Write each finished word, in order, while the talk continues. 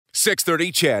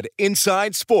630 CHED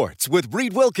Inside Sports with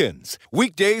Reed Wilkins.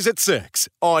 Weekdays at 6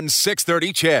 on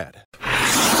 630 CHED.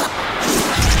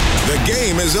 The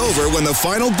game is over when the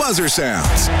final buzzer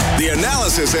sounds. The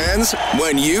analysis ends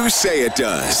when you say it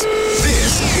does.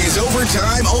 This is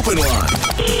Overtime Open Line.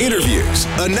 Interviews,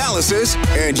 analysis,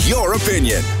 and your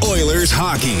opinion. Oilers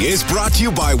hockey is brought to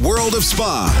you by World of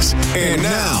Spas. And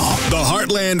now, the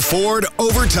Heartland Ford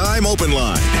Overtime Open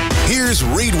Line. Here's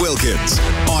Reed Wilkins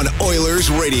on Oilers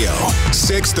Radio,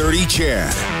 630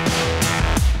 CHED.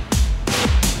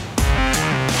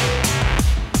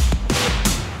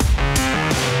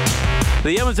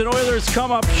 The Edmonton Oilers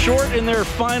come up short in their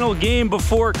final game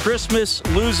before Christmas,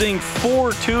 losing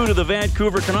 4-2 to the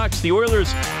Vancouver Canucks. The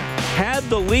Oilers had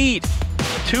the lead,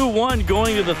 2-1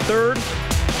 going to the third.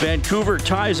 Vancouver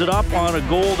ties it up on a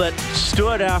goal that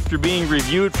stood after being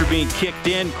reviewed for being kicked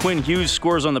in. Quinn Hughes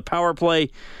scores on the power play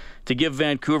to give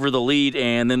Vancouver the lead,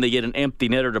 and then they get an empty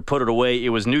netter to put it away. It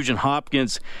was Nugent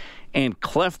Hopkins and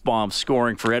Clefbaum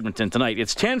scoring for Edmonton tonight.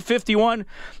 It's 10:51.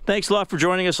 Thanks a lot for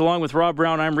joining us. Along with Rob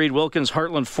Brown, I'm Reed Wilkins.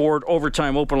 Heartland Ford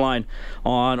Overtime Open Line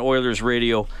on Oilers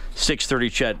Radio, 630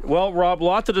 CHED. Well, Rob, a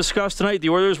lot to discuss tonight. The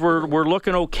Oilers were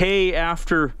looking okay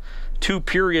after two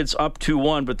periods up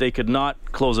 2-1, but they could not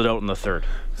close it out in the third.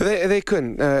 They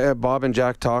couldn't. Bob and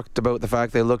Jack talked about the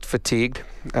fact they looked fatigued.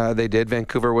 They did.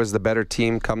 Vancouver was the better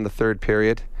team come the third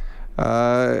period.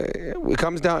 It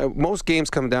comes down. Most games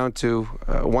come down to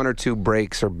one or two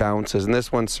breaks or bounces, and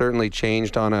this one certainly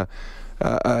changed on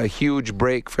a huge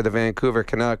break for the Vancouver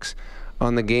Canucks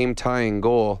on the game-tying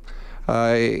goal.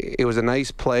 It was a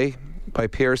nice play by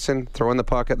Pearson, throwing the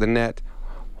puck at the net.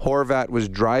 Horvat was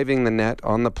driving the net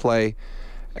on the play.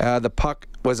 The puck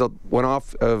went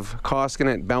off of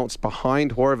Koskinen, it bounced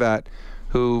behind Horvat,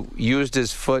 who used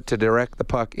his foot to direct the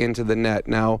puck into the net.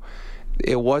 Now,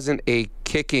 it wasn't a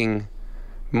kicking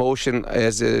motion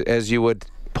as you would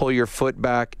pull your foot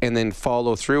back and then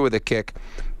follow through with a kick,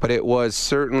 but it was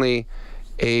certainly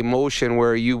a motion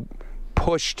where you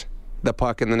pushed the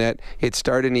puck in the net. It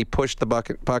started and he pushed the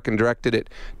puck and directed it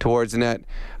towards the net.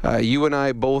 You and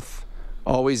I both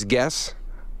always guess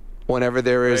whenever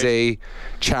there is a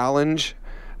challenge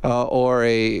or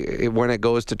when it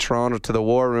goes to Toronto to the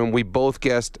War Room. We both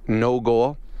guessed no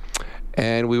goal,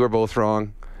 and we were both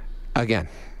wrong again.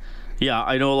 Yeah,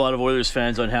 I know a lot of Oilers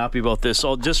fans unhappy about this.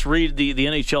 I'll just read the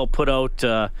NHL put out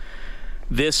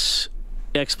this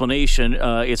explanation.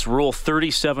 It's Rule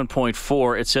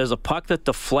 37.4. It says a puck that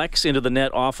deflects into the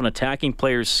net off an attacking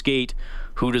player's skate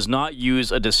who does not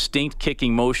use a distinct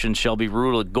kicking motion shall be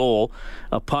ruled a goal.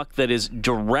 A puck that is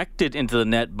directed into the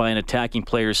net by an attacking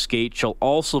player's skate shall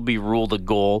also be ruled a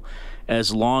goal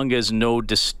as long as no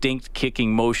distinct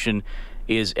kicking motion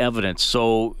is evident.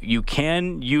 So you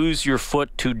can use your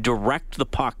foot to direct the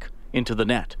puck into the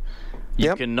net.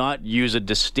 You cannot use a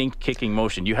distinct kicking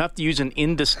motion. You have to use an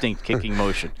indistinct kicking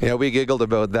motion. Yeah, we giggled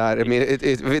about that. I mean, if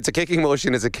it's a kicking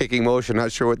motion, it's a kicking motion.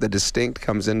 Not sure what the distinct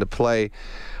comes into play.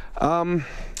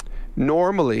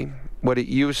 Normally, what it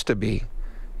used to be,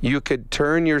 you could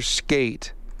turn your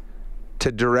skate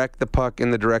to direct the puck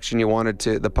in the direction you wanted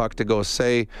the puck to go.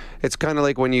 Say, it's kind of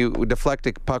like when you deflect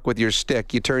a puck with your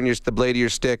stick. You turn the blade of your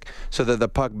stick so that the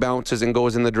puck bounces and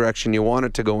goes in the direction you want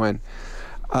it to go in.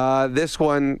 This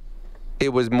one,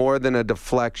 it was more than a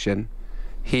deflection.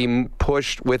 He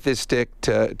pushed with his stick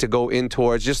to go in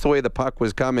towards just the way the puck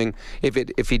was coming.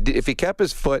 If he kept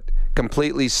his foot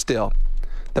completely still,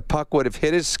 the puck would have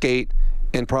hit his skate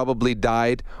and probably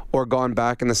died or gone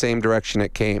back in the same direction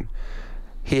it came.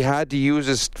 He had to use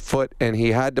his foot and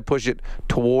he had to push it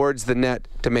towards the net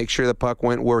to make sure the puck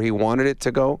went where he wanted it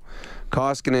to go.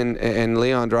 Koskinen and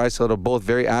Leon Draisaitl are both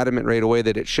very adamant right away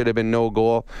that it should have been no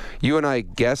goal. You and I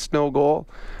guessed no goal,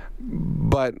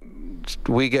 but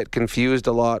we get confused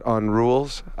a lot on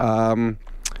rules. In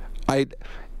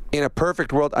a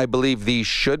perfect world, I believe these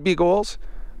should be goals,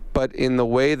 but in the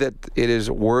way that it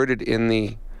is worded in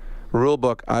the rule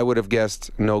book, I would have guessed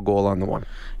no goal on the one.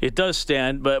 It does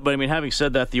stand, but I mean, having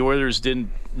said that, the Oilers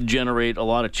didn't generate a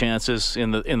lot of chances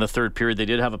in the third period. They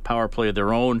did have a power play of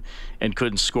their own and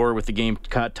couldn't score with the game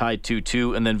tied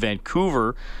 2-2, and then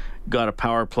Vancouver got a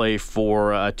power play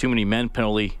for a too many men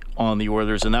penalty on the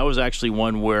Oilers, and that was actually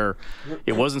one where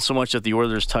it wasn't so much that the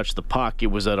Oilers touched the puck, it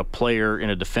was that a player in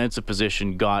a defensive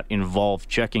position got involved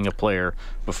checking a player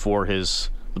before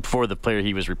the player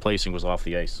he was replacing was off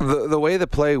the ice. The way the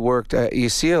play worked, you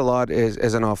see a lot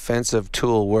as an offensive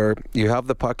tool where you have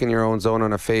the puck in your own zone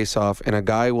on a face-off and a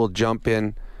guy will jump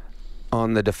in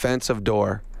on the defensive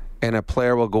door and a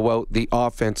player will go out the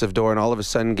offensive door and all of a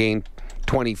sudden gain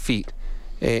 20 feet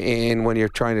and when you're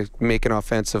trying to make an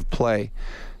offensive play.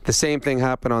 The same thing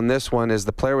happened on this one as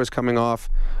the player was coming off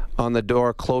on the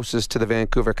door closest to the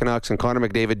Vancouver Canucks, and Connor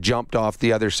McDavid jumped off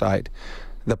the other side.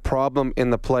 The problem in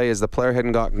the play is the player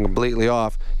hadn't gotten completely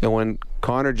off, and when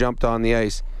Connor jumped on the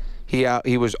ice, he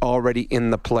was already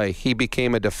in the play. He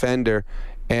became a defender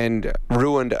and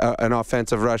ruined an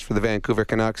offensive rush for the Vancouver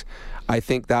Canucks. I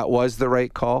think that was the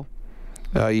right call.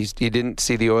 You didn't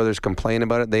see the Oilers complain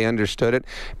about it. They understood it.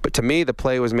 But to me, the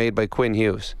play was made by Quinn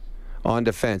Hughes on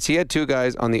defense. He had two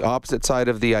guys on the opposite side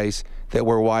of the ice that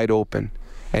were wide open.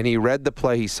 And he read the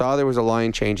play. He saw there was a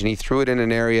line change, and he threw it in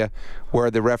an area where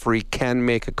the referee can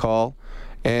make a call.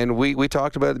 And we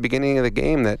talked about at the beginning of the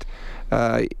game that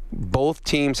both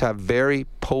teams have very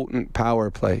potent power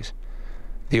plays.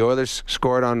 The Oilers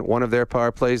scored on one of their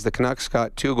power plays. The Canucks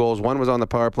got 2 goals. One was on the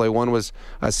power play. One was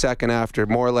a second after,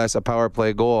 more or less a power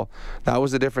play goal. That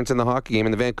was the difference in the hockey game.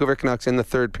 And the Vancouver Canucks in the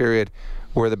third period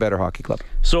were the better hockey club.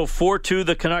 So 4-2,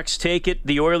 the Canucks take it.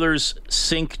 The Oilers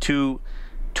sink to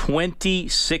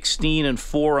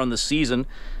 20-16-4 on the season.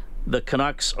 The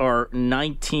Canucks are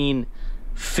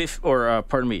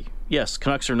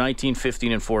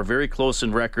 19-15-4. Very close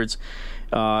in records.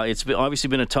 It's obviously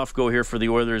been a tough go here for the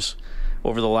Oilers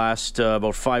over the last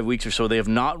about 5 weeks or so. They have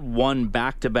not won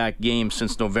back-to-back games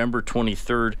since November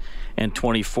 23rd and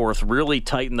 24th. Really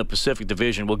tight in the Pacific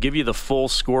Division. We'll give you the full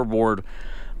scoreboard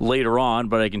later on,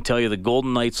 but I can tell you the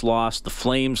Golden Knights lost, the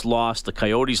Flames lost, the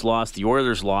Coyotes lost, the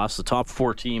Oilers lost, the top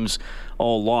 4 teams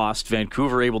all lost.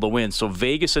 Vancouver able to win. So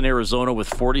Vegas and Arizona with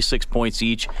 46 points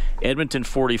each, Edmonton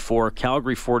 44,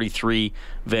 Calgary 43,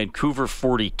 Vancouver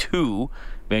 42.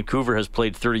 Vancouver has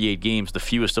played 38 games, the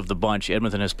fewest of the bunch.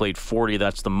 Edmonton has played 40.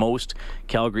 That's the most.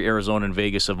 Calgary, Arizona, and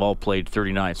Vegas have all played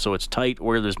 39. So it's tight.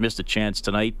 Oilers missed a chance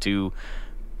tonight to,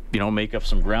 make up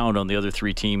some ground on the other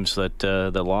 3 teams that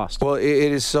lost. Well, it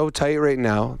is so tight right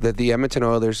now that the Edmonton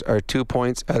Oilers are 2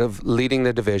 points out of leading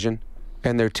the division,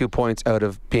 and they're 2 points out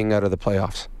of being out of the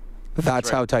playoffs. That's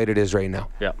right. How tight it is right now.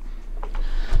 Yeah.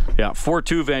 Yeah,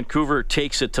 4-2, Vancouver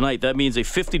takes it tonight. That means a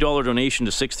 $50 donation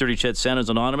to 630 Ched Santa's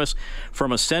Anonymous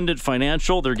from Ascendant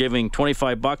Financial. They're giving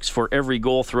 $25 for every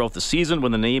goal throughout the season.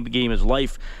 When the name of the game is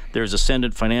life, there's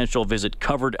Ascendant Financial. Visit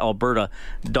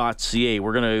coveredalberta.ca.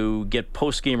 We're going to get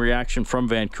post-game reaction from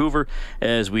Vancouver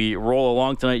as we roll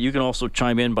along tonight. You can also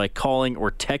chime in by calling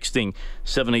or texting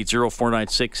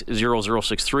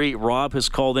 780-496-0063. Rob has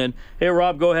called in. Hey,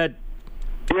 Rob, go ahead.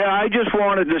 Yeah, I just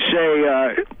wanted to say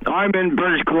I'm in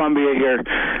British Columbia here,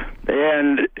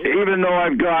 and even though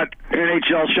I've got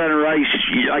NHL Center Ice,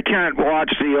 I can't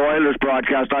watch the Oilers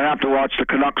broadcast. I have to watch the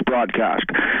Canucks broadcast.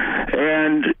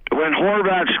 And when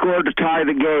Horvat scored to tie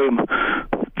the game,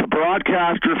 the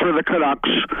broadcaster for the Canucks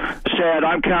said,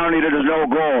 "I'm counting it as no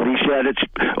goal." He said, "It's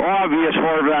obvious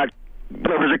Horvat,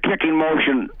 there was a kicking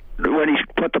motion when he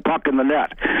put the puck in the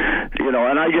net."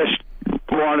 And I just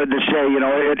wanted to say,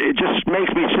 it just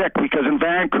makes me sick because in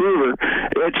Vancouver,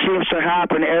 it seems to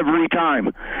happen every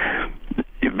time.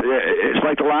 It's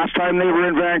like the last time they were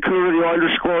in Vancouver, the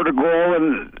Oilers scored a goal,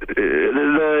 and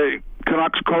the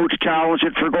Canucks coach challenged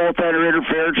it for goaltender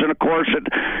interference, and of course it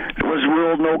was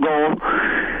ruled no goal.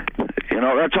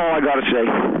 That's all I got to say.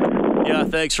 Yeah,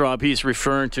 thanks, Rob. He's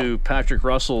referring to Patrick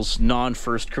Russell's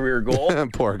non-first career goal.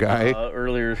 Poor guy.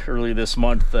 Early this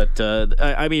month.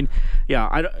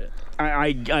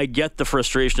 I get the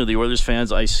frustration of the Oilers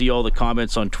fans. I see all the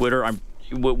comments on Twitter.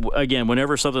 Again,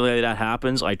 whenever something like that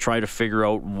happens, I try to figure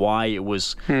out why it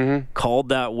was called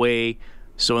that way.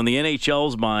 So in the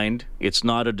NHL's mind, it's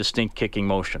not a distinct kicking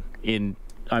motion. In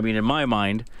my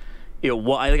mind,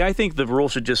 I think the rule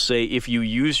should just say if you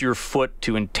use your foot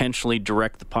to intentionally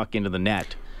direct the puck into the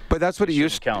net. But that's what it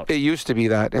used to be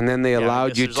that, and then they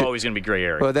allowed you to. There's always going to be gray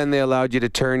area. Well, then they allowed you to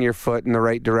turn your foot in the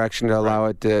right direction to allow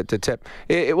it to tip.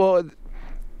 To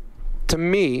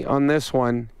me, on this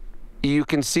one, you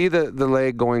can see the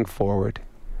leg going forward.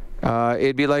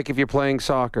 It'd be like if you're playing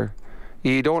soccer.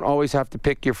 You don't always have to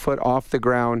pick your foot off the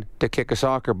ground to kick a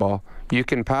soccer ball. You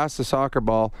can pass the soccer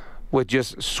ball with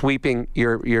just sweeping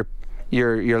your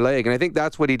leg, and I think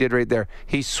that's what he did right there.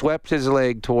 He swept his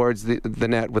leg towards the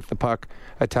net with the puck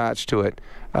attached to it.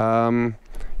 I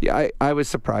was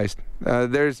surprised.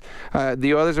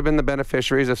 The Oilers have been the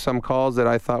beneficiaries of some calls that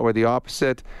I thought were the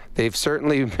opposite. They've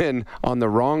certainly been on the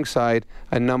wrong side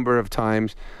a number of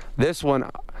times. This one,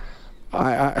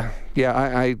 I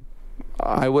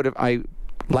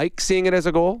like seeing it as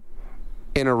a goal,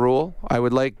 in a rule. I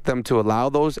would like them to allow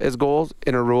those as goals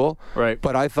in a rule. Right.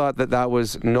 But I thought that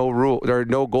was no rule or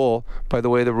no goal by the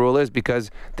way the rule is,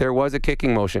 because there was a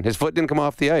kicking motion. His foot didn't come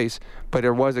off the ice, but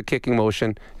there was a kicking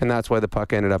motion, and that's why the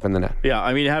puck ended up in the net. Yeah,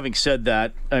 I mean, having said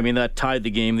that, I mean, that tied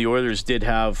the game. The Oilers did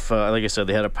have, like I said,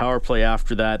 they had a power play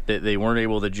after that. They weren't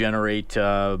able to generate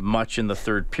much in the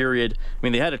third period. I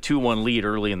mean, they had a 2-1 lead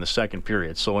early in the second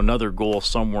period, so another goal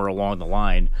somewhere along the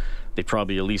line, they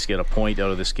probably at least get a point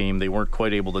out of this game. They weren't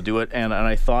quite able to do it, and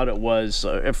I thought it was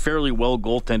a fairly well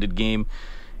goaltended game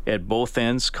at both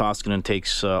ends. Koskinen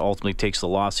ultimately takes the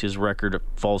loss. His record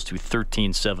falls to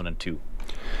 13-7-2.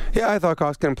 Yeah, I thought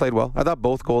Koskinen played well. I thought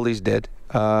both goalies did.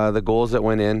 The goals that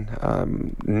went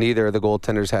in, neither of the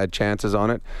goaltenders had chances on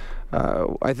it.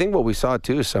 I think what we saw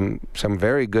too is some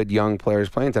very good young players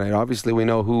playing tonight. Obviously, we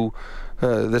know who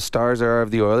the stars are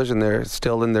of the Oilers, and they're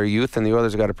still in their youth, and the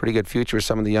Oilers have got a pretty good future with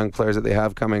some of the young players that they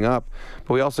have coming up.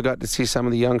 But we also got to see some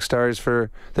of the young stars for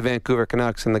the Vancouver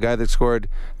Canucks, and the guy that scored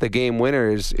the game winner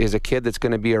is a kid that's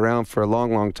going to be around for a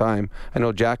long, long time. I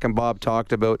know Jack and Bob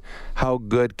talked about how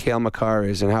good Cale Makar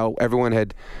is and how everyone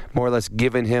had more or less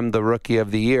given him the Rookie of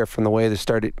the Year from the way the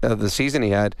start of the season he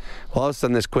had. Well, all of a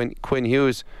sudden, this Quinn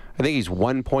Hughes, I think he's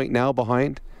 1 point now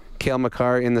behind Cale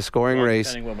Makar in the scoring race.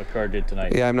 Depending what Makar did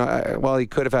tonight. Yeah, I'm not. Well, he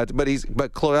could have had to, but I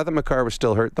think Makar was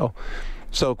still hurt though.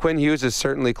 So Quinn Hughes has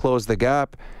certainly closed the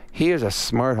gap. He is a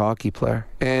smart hockey player,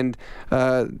 and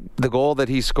the goal that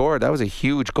he scored, that was a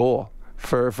huge goal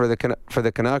for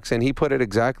the Canucks, and he put it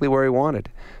exactly where he wanted.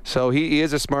 So he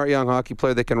is a smart young hockey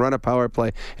player that can run a power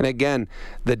play. And again,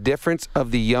 the difference of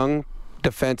the young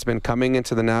defensemen coming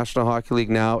into the National Hockey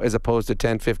League now as opposed to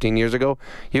 10, 15 years ago,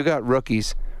 you got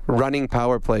rookies running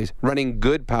power plays, running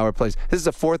good power plays. This is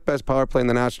the fourth best power play in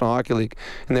the National Hockey League,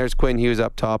 and there's Quinn Hughes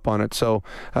up top on it. So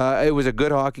it was a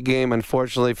good hockey game.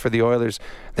 Unfortunately for the Oilers,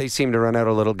 they seemed to run out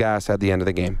a little gas at the end of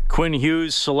the game. Quinn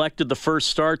Hughes selected the first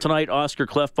star tonight. Oscar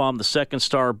Klefbom the second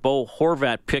star. Bo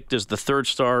Horvat picked as the third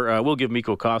star. We'll give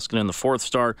Mikko Koskinen the fourth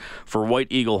star for White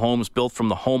Eagle Homes, built from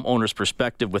the homeowner's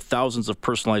perspective with thousands of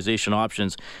personalization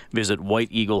options. Visit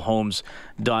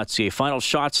whiteeaglehomes.ca. Final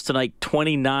shots tonight,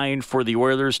 29 for the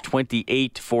Oilers,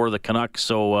 28 for the Canucks.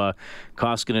 So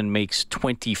Koskinen makes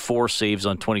 24 saves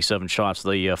on 27 shots.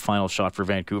 The final shot for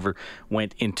Vancouver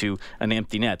went into an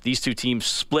empty net. These two teams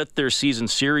split their season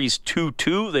series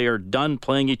 2-2. They are done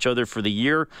playing each other for the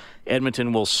year.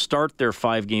 Edmonton will start their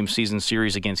 5-game season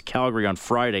series against Calgary on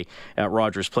Friday at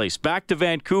Rogers Place. Back to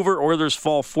Vancouver. Oilers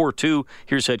fall 4-2.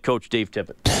 Here's head coach Dave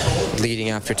Tippett.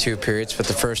 Leading after 2 periods, but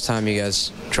the first time you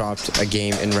guys dropped a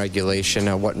game in regulation,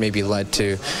 what maybe led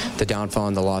to the downfall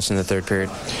and the loss in the third period?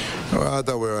 Well, I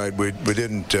thought we were right. We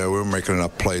were making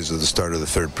enough plays at the start of the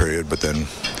third period, but then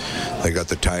they got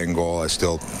the tying goal. I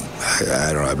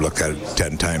don't know. I've looked at it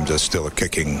 10 times. That's still a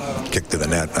kick to the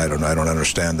net. I don't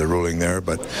understand the ruling there,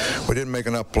 but we didn't make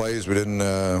enough plays. We didn't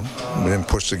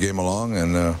push the game along,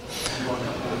 and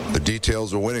the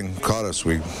details of winning caught us.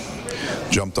 We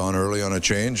jumped on early on a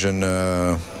change and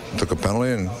took a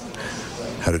penalty and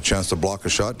had a chance to block a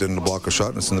shot, didn't block a shot,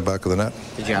 and it's in the back of the net.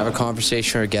 Did you have a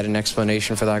conversation or get an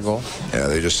explanation for that goal? Yeah,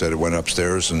 they just said it went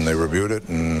upstairs and they reviewed it,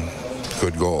 and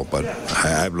good goal. But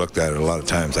I've looked at it a lot of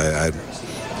times.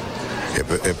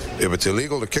 If it's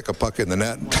illegal to kick a puck in the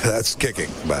net, that's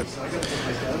kicking. But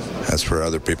that's for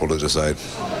other people to decide.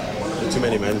 Too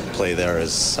many men play there. He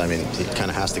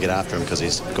kind of has to get after him because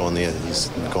he's going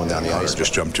down the ice.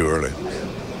 Just jumped too early.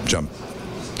 Jumped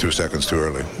 2 seconds too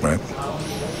early, right?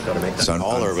 Got to make that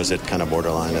call, or was it kind of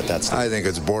borderline at that stage? I think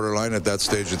it's borderline at that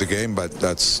stage of the game, but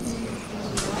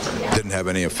didn't have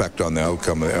any effect on the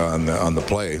outcome on the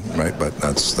play, right? But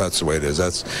that's the way it is.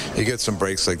 You get some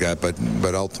breaks like that,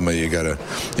 but ultimately you gotta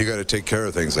take care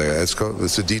of things like that.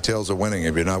 It's the details of winning.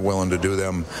 If you're not willing to do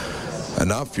them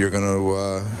enough, you're gonna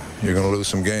lose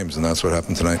some games, and that's what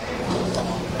happened tonight.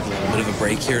 A bit of a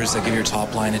break here. Does that give your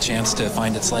top line a chance to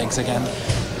find its legs again?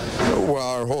 Well,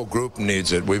 our whole group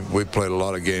needs it. We've played a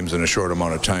lot of games in a short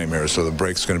amount of time here, so the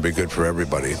break's going to be good for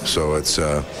everybody. So it's,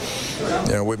 we're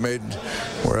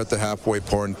at the halfway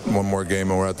point, one more game,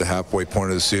 and we're at the halfway point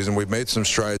of the season. We've made some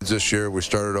strides this year. We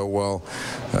started out well.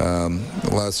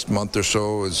 The last month or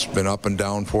so has been up and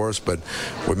down for us, but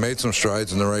we've made some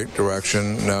strides in the right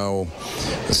direction. Now,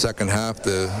 the second half,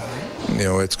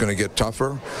 it's going to get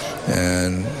tougher,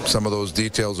 and some of those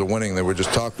details of winning that we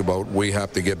just talked about, we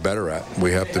have to get better at.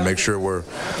 We have to make sure we're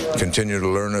continue to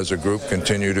learn as a group,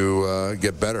 continue to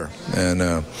get better. And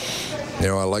I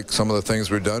like some of the things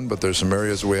we've done, but there's some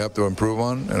areas we have to improve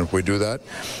on, and if we do that,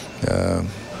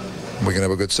 we can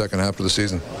have a good second half of the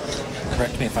season.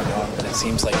 correct me if I'm wrong, but it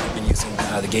seems like you've been using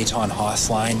the Gaetan Haas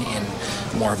line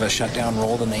in more of a shutdown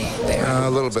role than they are. A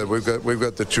little bit. We've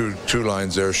got the two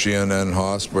lines there, Sheehan and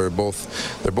Haas. They're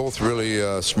both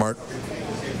really smart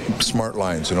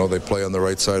lines. They play on the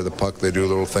right side of the puck. They do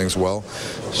little things well.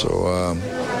 So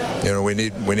we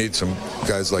need some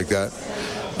guys like that.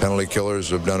 Penalty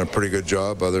killers have done a pretty good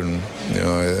job. Other than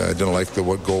I didn't like the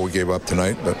goal we gave up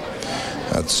tonight, but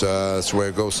that's the way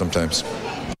it goes sometimes.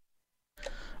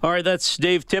 All right, that's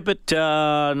Dave Tippett.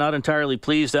 Not entirely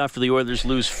pleased after the Oilers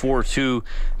lose 4-2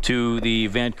 to the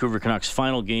Vancouver Canucks.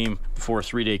 Final game before a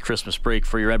 3-day Christmas break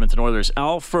for your Edmonton Oilers.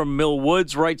 Al from Mill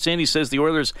Woods writes in, he says the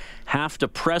Oilers have to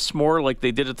press more like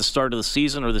they did at the start of the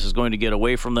season, or this is going to get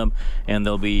away from them, and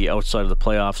they'll be outside of the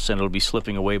playoffs, and it'll be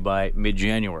slipping away by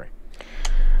mid-January.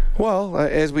 Well,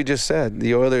 as we just said,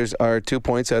 the Oilers are 2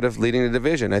 points out of leading the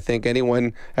division. I think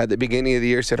anyone at the beginning of the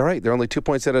year said, all right, they're only 2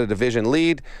 points out of the division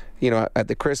lead. At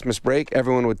the Christmas break,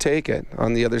 everyone would take it.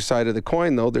 On the other side of the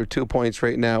coin, though, they're 2 points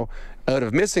right now out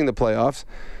of missing the playoffs.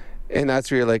 And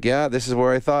that's where you're like, yeah, this is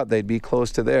where I thought they'd be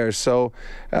close to theirs. So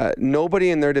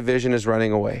nobody in their division is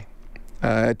running away.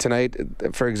 Tonight,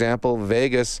 for example,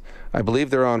 Vegas, I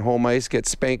believe they're on home ice,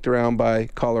 gets spanked around by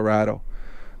Colorado.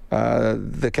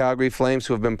 The Calgary Flames,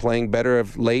 who have been playing better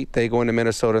of late, they go into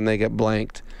Minnesota and they get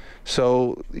blanked.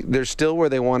 So they're still where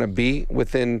they want to be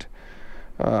within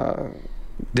close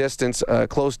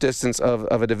distance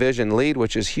of a division lead,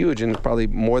 which is huge and probably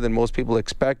more than most people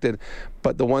expected.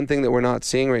 But the one thing that we're not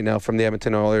seeing right now from the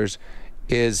Edmonton Oilers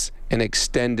is an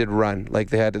extended run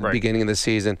like they had at the beginning of the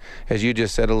season. As you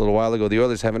just said a little while ago, the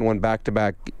Oilers haven't won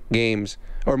back-to-back games,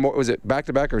 or more. Was it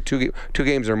back-to-back or two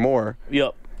games or more?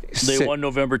 Yep. They won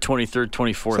November 23rd,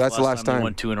 24th. So that's the last time. They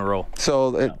won 2 in a row.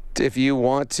 So if you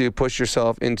want to push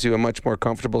yourself into a much more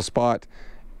comfortable spot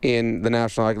in the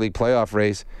National Hockey League playoff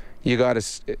race, you got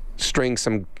to string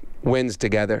some wins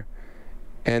together.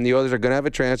 And the Oilers are going to have a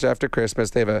chance after Christmas.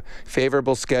 They have a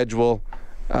favorable schedule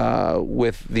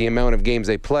with the amount of games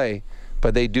they play,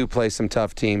 but they do play some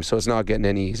tough teams, so it's not getting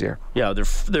any easier. Yeah, they're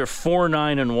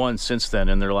 4-9-1 since then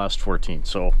in their last 14.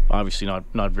 So obviously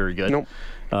not very good. Nope.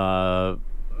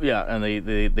 Yeah, and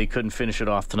they couldn't finish it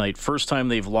off tonight. First time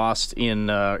they've lost in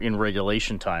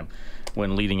regulation time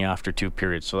when leading after 2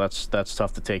 periods. So that's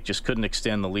tough to take. Just couldn't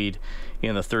extend the lead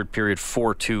in the third period.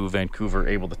 4-2, Vancouver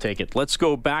able to take it. Let's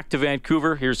go back to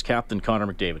Vancouver. Here's Captain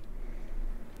Connor McDavid.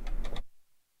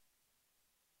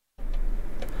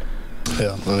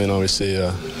 Yeah, obviously,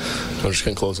 I'm just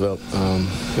going to close it up.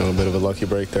 A bit of a lucky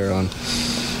break there on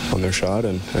their shot,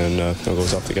 and it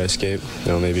goes off the guy's skate.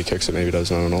 Maybe he kicks it, maybe he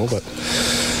doesn't, I don't know. But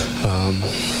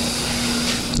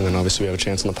and then obviously we have a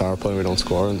chance on the power play and we don't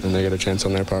score, and they get a chance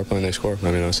on their power play and they score.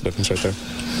 That's the difference right there.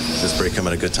 This break come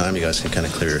at a good time. You guys can kind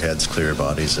of clear your heads, clear your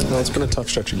bodies. And it's been a tough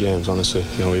stretch of games, honestly.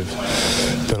 We've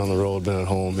been on the road, been at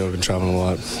home. We've been traveling a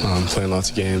lot, playing lots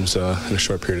of games in a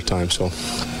short period of time. So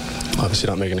obviously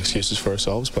not making excuses for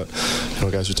ourselves, but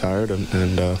guys are tired,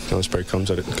 and this break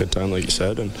comes at a good time, like you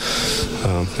said, and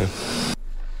yeah.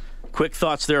 Quick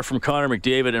thoughts there from Connor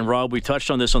McDavid. And Rob, we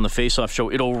touched on this on the Face-Off show.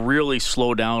 It'll really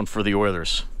slow down for the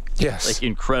Oilers. Yes.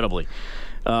 Incredibly.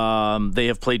 They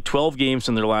have played 12 games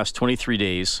in their last 23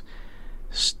 days.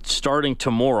 Starting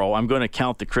tomorrow, I'm going to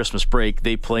count the Christmas break.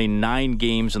 They play 9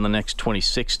 games in the next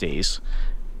 26 days.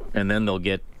 And then they'll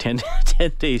get 10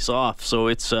 days off. So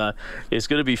it's going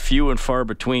to be few and far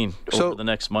between over the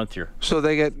next month here. So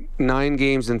they get 9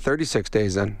 games in 36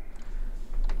 days then?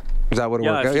 Is that what it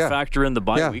worked out? If you factor in the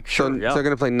bye week, sure. So they're going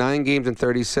to play 9 games in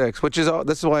 36, which is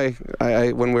this is why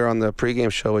I when we were on the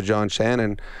pregame show with John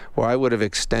Shannon, where I would have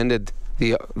extended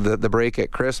the break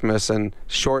at Christmas and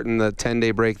shortened the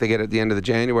 10-day break they get at the end of the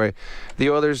January. The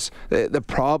Oilers,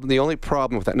 the only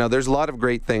problem with that, now there's a lot of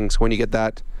great things when you get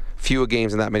that few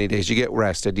games in that many days. You get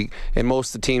rested. And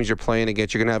most of the teams you're playing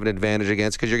against, you're going to have an advantage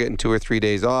against because you're getting 2 or 3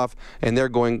 days off, and they're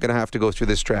going to have to go through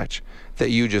this stretch that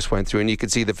you just went through, and you can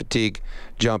see the fatigue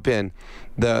jump in.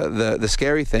 The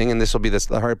scary thing, and this will be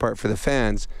the hard part for the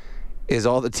fans, is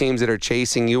all the teams that are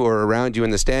chasing you or around you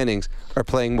in the standings are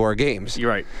playing more games.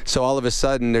 You're right. So all of a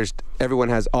sudden, everyone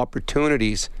has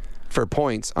opportunities for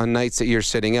points on nights that you're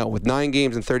sitting out. With 9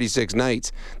 games and 36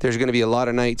 nights, there's going to be a lot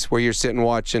of nights where you're sitting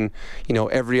watching,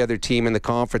 every other team in the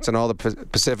conference and all the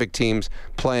Pacific teams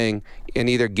playing and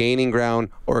either gaining ground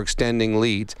or extending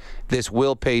leads. This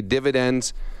will pay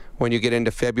dividends when you get into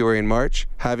February and March,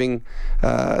 having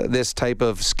this type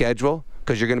of schedule,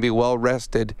 because you're going to be well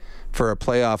rested for a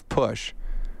playoff push.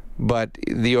 But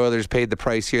the Oilers paid the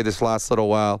price here this last little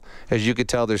while. As you could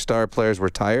tell, their star players were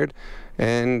tired.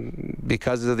 And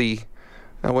because of the,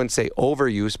 I wouldn't say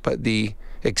overuse, but the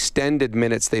extended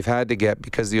minutes they've had to get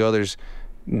because the Oilers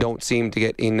don't seem to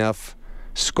get enough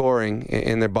scoring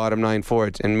in their bottom 9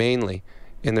 forwards, and mainly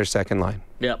in their second line.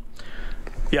 Yep.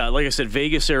 Yeah, like I said,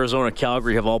 Vegas, Arizona,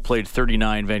 Calgary have all played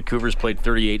 39. Vancouver's played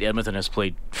 38. Edmonton has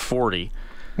played 40.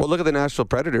 Well, look at the Nashville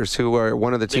Predators, who are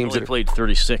one of the teams that played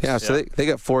 36. Yeah, so they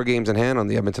got 4 games in hand on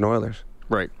the Edmonton Oilers.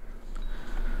 Right.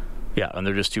 Yeah, and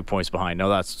they're just 2 points behind. Now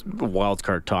that's wild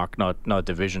card talk, not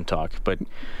division talk. But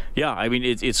yeah, I mean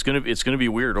it's gonna be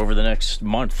weird over the next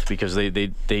month because they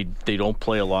don't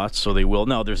play a lot, so they will.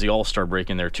 Now there's the All-Star break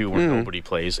in there too, where nobody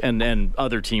plays, and then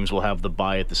other teams will have the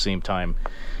bye at the same time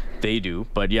they do.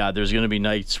 But yeah, there's going to be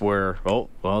nights where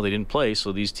they didn't play,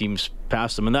 so these teams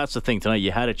passed them, and that's the thing tonight.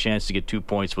 You had a chance to get 2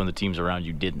 points when the teams around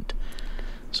you didn't,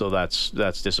 so that's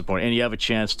disappointing. And you have a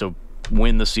chance to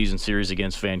win the season series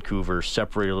against Vancouver,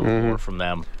 separate a little more from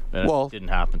them. It didn't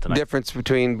happen tonight. Difference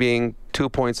between being 2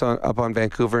 points up on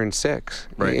Vancouver and 6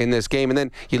 in this game, and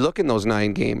then you look in those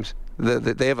 9 games.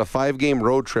 They have a 5-game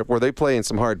road trip where they play in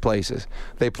some hard places.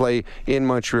 They play in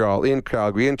Montreal, in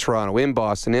Calgary, in Toronto, in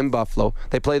Boston, in Buffalo.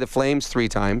 They play the Flames 3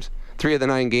 times. 3 of the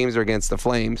 9 games are against the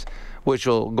Flames, which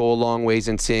will go a long ways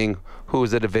in seeing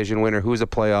who's a division winner, who's a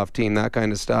playoff team, that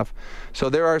kind of stuff. So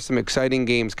there are some exciting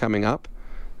games coming up.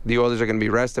 The Oilers are going to be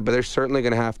rested, but they're certainly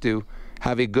going to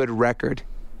have a good record.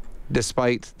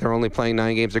 Despite they're only playing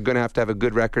 9 games, they're going to have a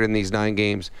good record in these 9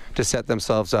 games to set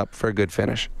themselves up for a good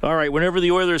finish. All right, whenever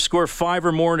the Oilers score 5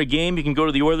 or more in a game, you can go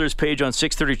to the Oilers page on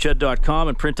 630ched.com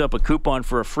and print up a coupon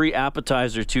for a free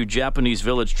appetizer to Japanese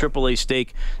Village AAA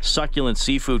steak, succulent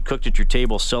seafood cooked at your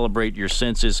table. Celebrate your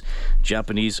senses.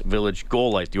 Japanese Village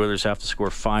Goal Light. The Oilers have to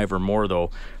score 5 or more,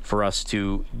 though, for us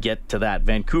to get to that.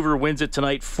 Vancouver wins it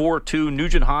tonight 4-2.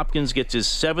 Nugent Hopkins gets his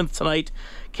 7th tonight.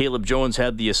 Caleb Jones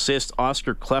had the assist.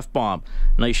 Oscar Klefbom,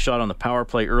 nice shot on the power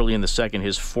play early in the second,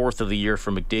 his 4th of the year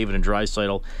from McDavid and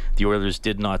Draisaitl. The Oilers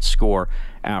did not score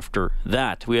after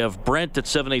that. We have Brent at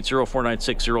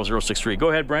 780-496-0063. Go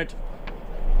ahead, Brent.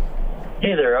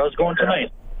 Hey there, how's it going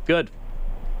tonight? Good.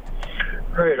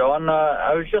 Right on.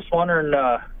 I was just wondering,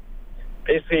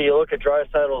 basically you look at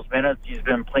Draisaitl's minutes, he's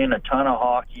been playing a ton of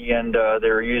hockey, and they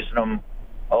were using him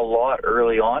a lot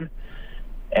early on.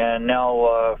 And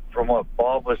now, from what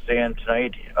Bob was saying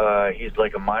tonight, he's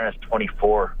like a minus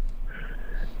 24.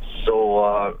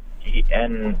 So,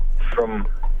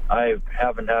 I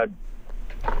haven't had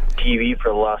TV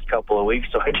for the last couple of weeks,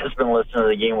 so I've just been listening to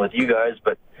the game with you guys.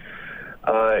 But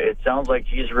it sounds like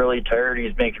he's really tired.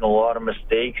 He's making a lot of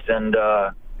mistakes, and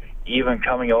even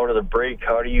coming out of the break,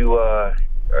 how do you,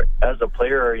 as a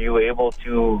player, are you able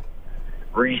to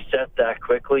reset that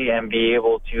quickly and be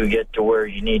able to get to where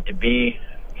you need to be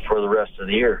for the rest of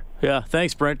the year? Yeah,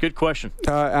 thanks, Brent. Good question.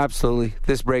 Absolutely.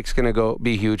 This break's going to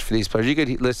be huge for these players. You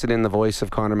could listen in the voice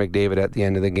of Connor McDavid at the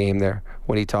end of the game there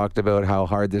when he talked about how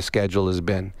hard the schedule has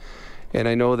been. And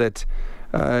I know that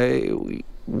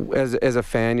as a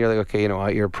fan, you're like, okay, you know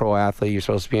what, you're a pro athlete, you're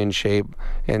supposed to be in shape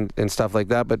and stuff like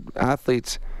that. But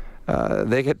athletes,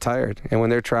 they get tired. And when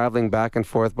they're traveling back and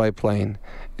forth by plane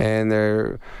and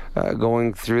they're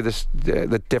going through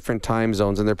the different time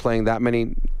zones and they're playing that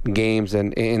many games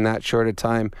and in that short a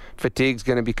time, fatigue's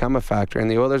going to become a factor. And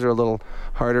the Oilers are a little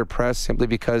harder pressed simply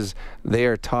because they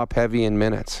are top heavy in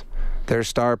minutes. Their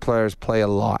star players play a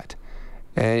lot.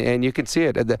 And you can see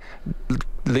it.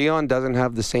 Leon doesn't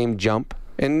have the same jump.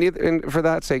 And for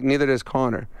that sake, neither does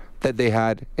Connor, that they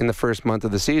had in the first month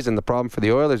of the season. The problem for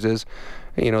the Oilers is,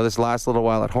 this last little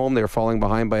while at home, they were falling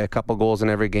behind by a couple goals in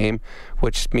every game,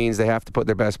 which means they have to put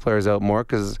their best players out more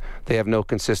because they have no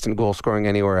consistent goal scoring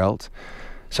anywhere else.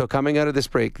 So coming out of this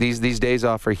break, these days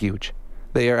off are huge.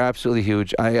 They are absolutely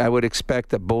huge. I would expect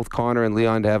that both Connor and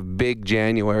Leon to have big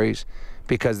Januaries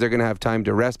because they're going to have time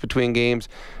to rest between games.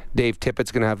 Dave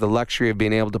Tippett's going to have the luxury of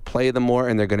being able to play them more,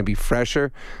 and they're going to be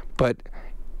fresher. But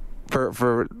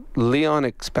for Leon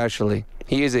especially,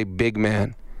 he is a big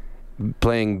man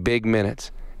playing big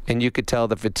minutes, and you could tell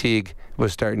the fatigue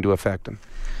was starting to affect him.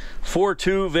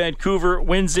 4-2, Vancouver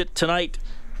wins it tonight.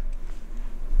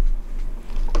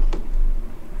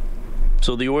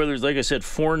 So the Oilers, like I said,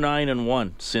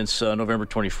 4-9-1 since November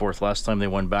 24th. Last time they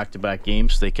won back-to-back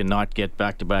games. They cannot get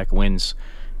back-to-back wins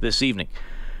this evening.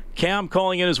 Cam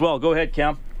calling in as well. Go ahead,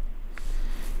 Cam.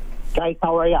 Guys,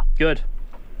 how are you? Good.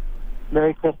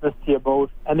 Merry Christmas to you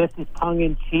both. And this is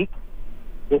tongue-in-cheek,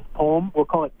 this poem. We'll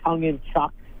call it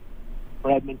tongue-in-chuck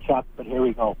for Edmund Chuck, but here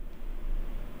we go.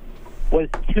 Was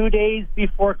 2 days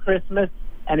before Christmas,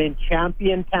 and in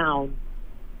Champion Town,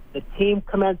 the team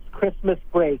commenced Christmas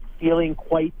break feeling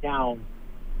quite down.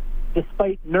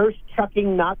 Despite Nurse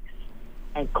chucking nuts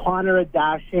and Connor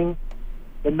a-dashing,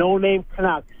 the no-name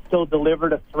Canucks still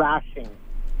delivered a thrashing.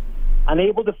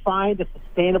 Unable to find a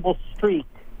sustainable streak,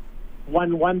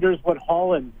 one wonders what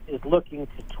Holland is looking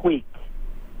to tweak.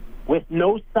 With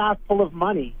no sack full of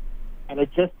money and a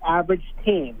just average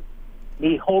team,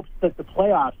 he hopes that the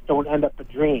playoffs don't end up a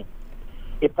dream.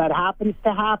 If that happens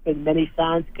to happen, many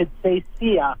fans could say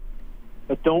see ya.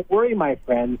 But don't worry, my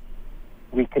friends.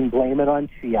 We can blame it on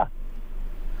Chia.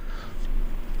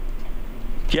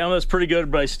 Yeah, that's pretty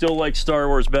good, but I still like Star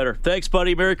Wars better. Thanks,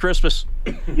 buddy. Merry Christmas.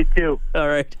 You too. All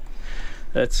right.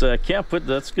 That's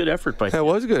that's good effort by. That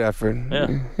was a good effort.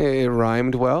 Yeah, it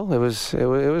rhymed well. It was.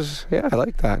 Yeah, I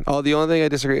like that. Oh, the only thing I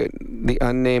disagree, the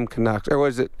unnamed Canucks, or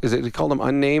was it? Is it you call them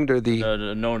unnamed or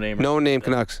the no name? No name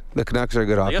Canucks. The Canucks are a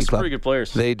good hockey club. I guess pretty good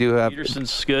players. They do have.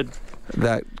 Peterson's good.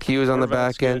 That he was on the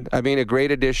back end. I mean, a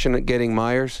great addition at getting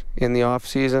Myers in the off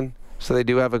season. So they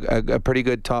do have a pretty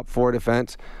good top four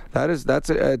defense. That's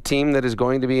a team that is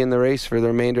going to be in the race for the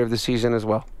remainder of the season as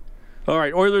well. All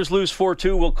right, Oilers lose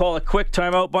 4-2. We'll call a quick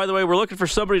timeout. By the way, we're looking for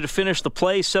somebody to finish the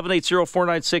play.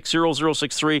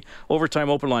 780-496-0063. Overtime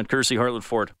open line, courtesy Heartland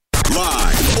Ford.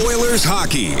 Live Oilers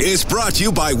hockey is brought to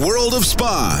you by World of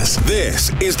Spas. This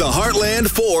is the Heartland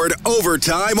Ford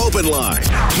Overtime Open Line.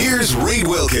 Here's Reed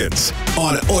Wilkins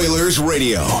on Oilers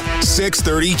Radio,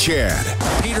 630 CHED.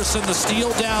 Peterson the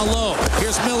steal down low.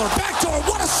 Here's Miller. Backdoor.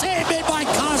 What a save made by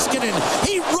Koskinen.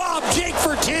 He robbed Jake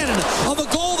Virtanen of a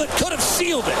goal that could have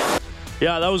sealed it.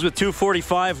 Yeah, that was with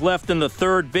 2:45 left in the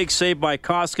third. Big save by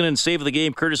Koskinen. Save of the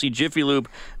game, courtesy Jiffy Lube.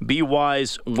 Be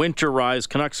wise, winterize.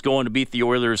 Canucks going to beat the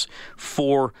Oilers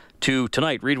 4-2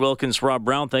 tonight. Reed Wilkins, Rob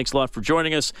Brown, thanks a lot for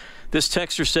joining us. This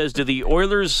texter says, do the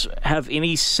Oilers have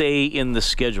any say in the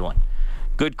scheduling?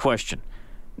 Good question.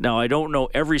 Now, I don't know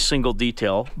every single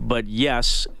detail, but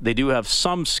yes, they do have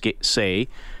some say.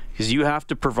 Because you have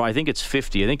to provide, I think it's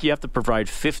 50. I think you have to provide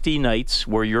 50 nights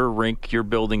where your rink, your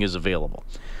building is available.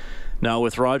 Now,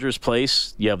 with Rogers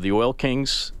Place, you have the Oil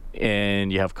Kings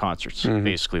and you have concerts. Mm-hmm.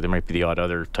 Basically, there might be the odd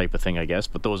other type of thing, I guess,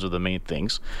 but those are the main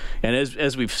things. And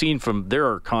as we've seen there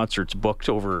are concerts booked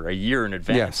over a year in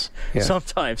advance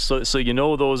sometimes. So you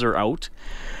know those are out.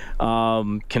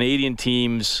 Canadian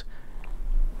teams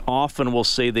often will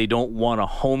say they don't want a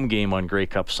home game on Grey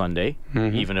Cup Sunday,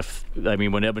 even if,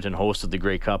 when Edmonton hosted the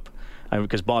Grey Cup,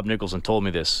 because Bob Nicholson told me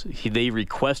this, they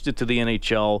requested to the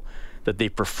NHL that they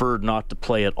preferred not to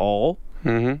play at all,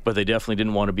 but they definitely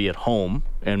didn't want to be at home,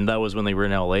 and that was when they were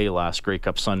in LA last Grey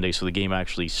Cup Sunday, so the game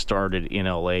actually started in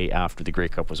LA after the Grey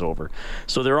Cup was over.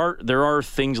 So there are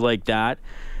things like that.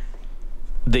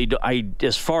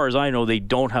 As far as I know, they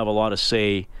don't have a lot of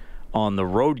say on the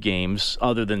road games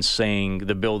other than saying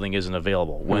the building isn't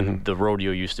available. When the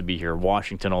rodeo used to be here,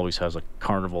 Washington always has a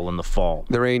carnival in the fall.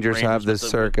 The Rangers have the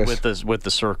circus. With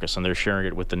the circus, and they're sharing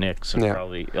it with the Knicks and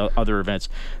probably other events.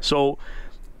 So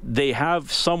they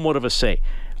have somewhat of a say.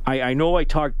 I know I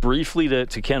talked briefly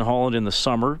to Ken Holland in the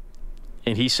summer,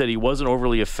 and he said he wasn't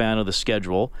overly a fan of the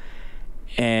schedule,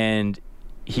 and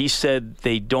he said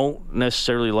they don't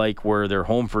necessarily like where they're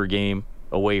home for a game,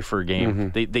 away for a game.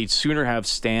 They'd sooner have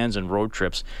stands and road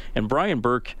trips. And Brian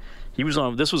Burke, he was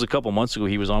on, this was a couple months ago,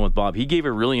 he was on with Bob. He gave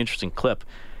a really interesting clip.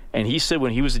 And he said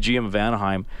when he was the GM of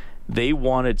Anaheim, they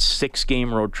wanted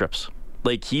 6-game road trips.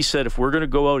 Like he said, if we're going to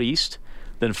go out east,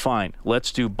 then fine.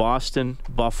 Let's do Boston,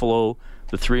 Buffalo,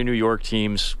 the 3 New York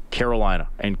teams, Carolina,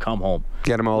 and come home.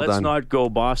 Get them all done. Let's not go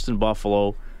Boston,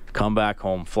 Buffalo, come back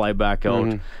home, fly back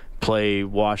out, play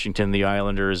Washington, the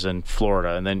Islanders, and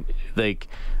Florida. And then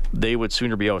they would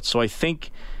sooner be out. So I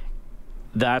think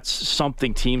that's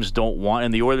something teams don't want.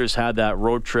 And the Oilers had that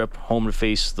road trip home to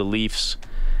face the Leafs,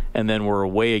 and then we're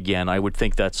away again. I would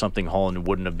think that's something Holland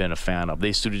wouldn't have been a fan of.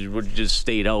 They would have just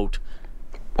stayed out.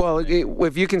 Well,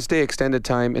 if you can stay extended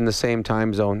time in the same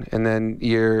time zone, and then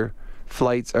your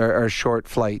flights are short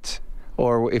flights,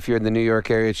 or if you're in the New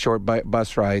York area, it's short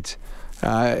bus rides.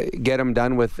 Get them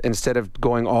done with, instead of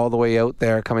going all the way out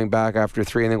there, coming back after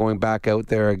 3 and then going back out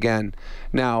there again.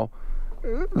 Now,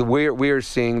 we're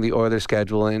seeing the Oilers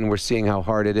schedule and we're seeing how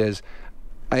hard it is.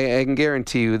 I can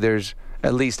guarantee you there's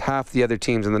at least half the other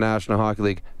teams in the National Hockey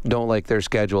League don't like their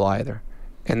schedule either.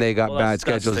 And they got bad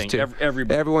schedules too.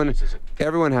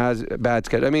 Everyone has bad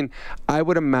schedule. I mean, I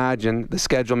would imagine the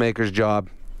schedule maker's job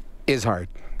is hard.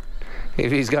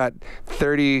 If he's got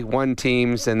 31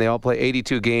 teams and they all play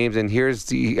 82 games and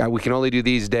we can only do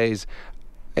these days,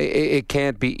 it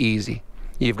can't be easy.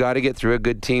 You've got to get through it.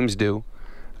 Good teams do.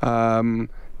 The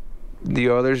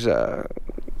Oilers,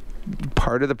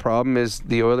 part of the problem is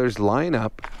the Oilers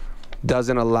lineup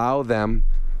doesn't allow them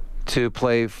to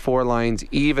play 4 lines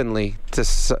evenly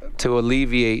to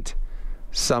alleviate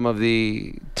some of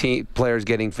the players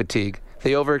getting fatigued.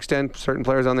 They overextend certain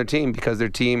players on their team because their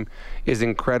team is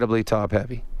incredibly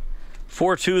top-heavy.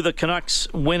 4-2, the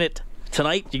Canucks win it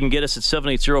tonight. You can get us at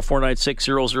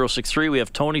 780-496-0063. We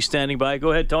have Tony standing by.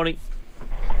 Go ahead, Tony.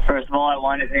 First of all, I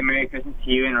wanted to say Merry Christmas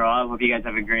to you and Rob. Hope you guys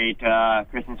have a great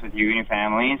Christmas with you and your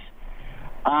families.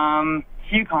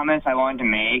 Few comments I wanted to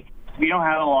make. We don't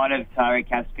have a lot of salary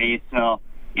cap space, so,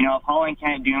 if Holland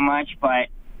can't do much, but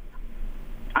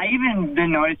I even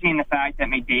been noticing the fact that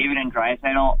McDavid and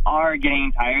Draisaitl are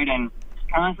getting tired, and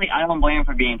honestly, I don't blame them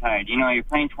for being tired. You're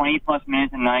playing 20-plus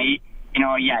minutes a night.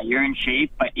 Yeah, you're in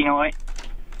shape, but you know what?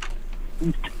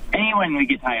 Anyone would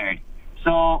get tired.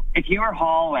 So if you were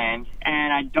Holland,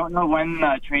 and I don't know when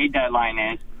the trade deadline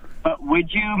is, but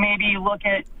would you maybe look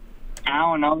at, I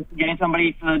don't know, getting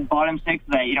somebody for the bottom six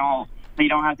so that you don't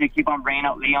have to keep on bringing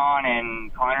out Leon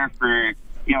and Connor for,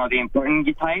 the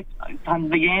important times of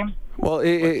the game? Well,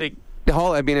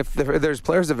 if there's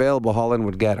players available, Holland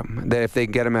would get them. If they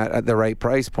get them at the right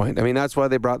price point. I mean, that's why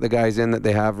they brought the guys in that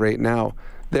they have right now.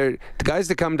 The guys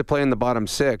that come to play in the bottom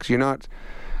six,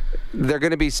 they're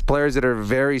going to be players that are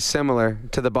very similar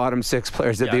to the bottom six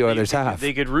players that the Oilers have.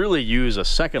 They could really use a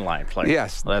second-line player.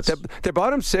 Yes. The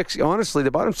bottom six, honestly,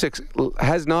 the bottom six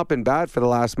has not been bad for the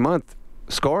last month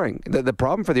scoring. The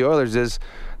problem for the Oilers is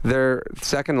their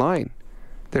second line.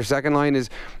 Their second line is,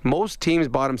 most teams'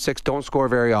 bottom six don't score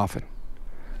very often.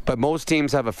 But most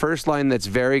teams have a first line that's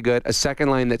very good, a second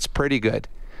line that's pretty good.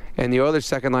 And the Oilers'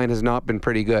 second line has not been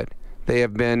pretty good. They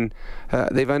have been,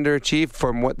 they've underachieved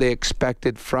from what they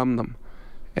expected from them.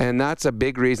 And that's a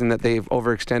big reason that they've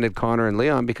overextended Connor and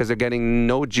Leon, because they're getting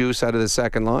no juice out of the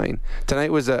second line.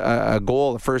 Tonight was a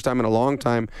goal, the first time in a long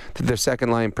time that their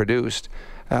second line produced.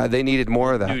 They needed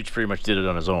more of that. Nuge pretty much did it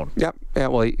on his own. Yep. Yeah,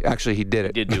 well, he did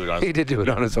it. He did do it on his own. He did do it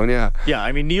on his own, yeah. Yeah,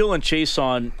 I mean, Neal and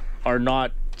Chason are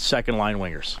not second-line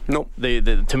wingers. Nope.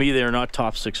 To me, they are not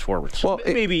top six forwards. Well,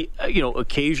 maybe,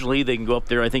 occasionally they can go up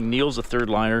there. I think Neal's a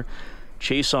third-liner.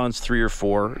 Chason's 3 or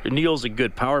 4. Neal's a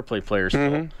good power play player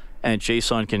still. And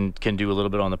Chason can do a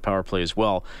little bit on the power play as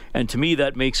well. And to me,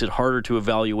 that makes it harder to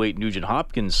evaluate Nugent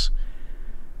Hopkins'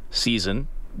 season,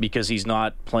 because he's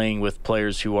not playing with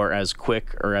players who are as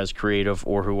quick or as creative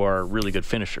or who are really good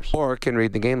finishers. Or can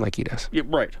read the game like he does. Yeah,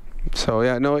 right. So,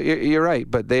 yeah, no, you're right.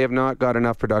 But they have not got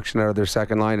enough production out of their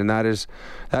second line, and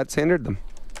that's hindered them.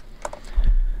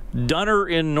 Dunner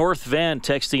in North Van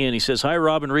texting in. He says, "Hi,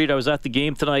 Rob and Reed. I was at the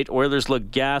game tonight. Oilers look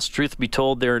gassed. Truth be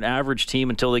told, they're an average team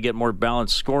until they get more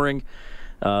balanced scoring.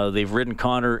 They've ridden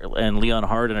Connor and Leon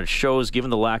hard, and it shows. Given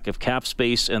the lack of cap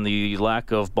space and the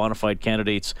lack of bona fide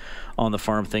candidates on the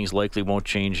farm, things likely won't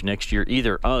change next year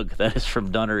either." Ugh, that is from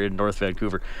Dunner in North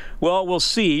Vancouver. Well, we'll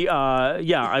see.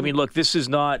 I mean, look, this is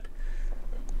not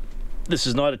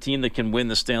a team that can win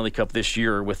the Stanley Cup this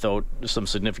year without some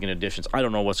significant additions. I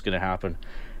don't know what's going to happen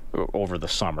over the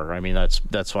summer. I mean,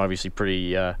 that's obviously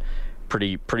pretty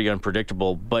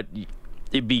unpredictable. But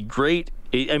it'd be great.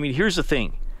 I mean, here's the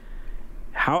thing.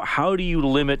 How do you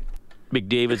limit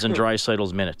McDavid's and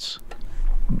Draisaitl's minutes?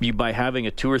 By having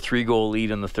a 2 or 3 goal lead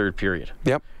in the third period.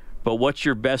 Yep. But what's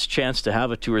your best chance to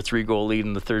have a 2 or 3 goal lead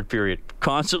in the third period?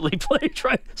 Constantly play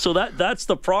try. So that's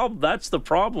the problem. That's the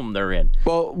problem they're in.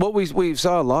 Well, what we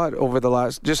saw a lot over the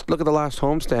last, just look at the last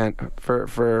homestand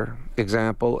for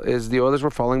example, is the Oilers were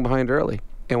falling behind early.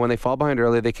 And when they fall behind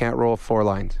early, they can't roll 4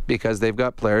 lines because they've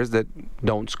got players that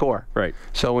don't score. Right.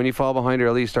 So when you fall behind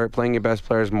early, you start playing your best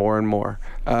players more and more.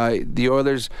 The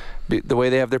Oilers, the way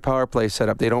they have their power play set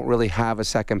up, they don't really have a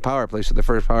second power play. So the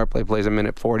first power play plays a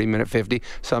minute 40, minute 50,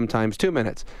 sometimes 2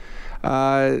 minutes.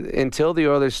 Until the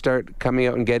Oilers start coming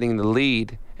out and getting the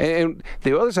lead. And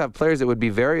the Oilers have players that would be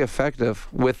very effective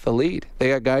with the lead.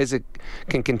 They got guys that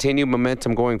can continue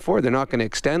momentum going forward. They're not going to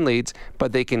extend leads,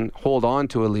 but they can hold on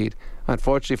to a lead.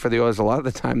 Unfortunately for the Oilers, a lot of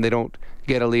the time they don't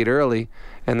get a lead early,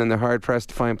 and then they're hard-pressed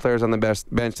to find players on the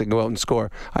best bench that go out and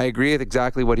score. I agree with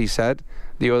exactly what he said.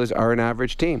 The Oilers are an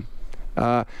average team.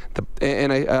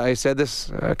 I said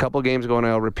this a couple games ago, and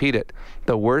I'll repeat it.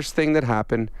 The worst thing that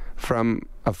happened from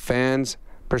a fan's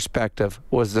perspective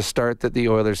was the start that the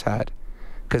Oilers had,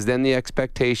 because then the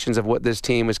expectations of what this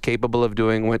team was capable of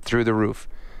doing went through the roof.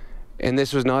 And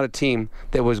this was not a team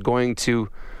that was going to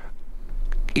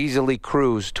easily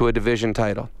cruise to a division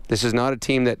title. This is not a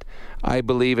team that I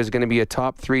believe is going to be a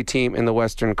top 3 team in the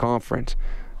Western Conference.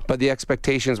 But the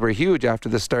expectations were huge after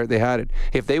the start they had it.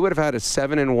 If they would have had a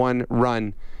 7-1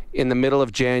 run in the middle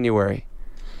of January,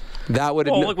 that would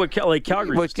have... look what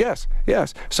Calgary... Yes.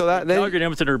 So that Calgary and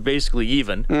Edmonton are basically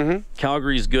even. Mm-hmm.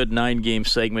 Calgary's good 9-game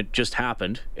segment just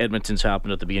happened. Edmonton's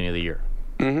happened at the beginning of the year.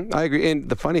 Mm-hmm. I agree. And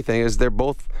the funny thing is they're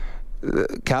both...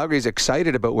 Calgary's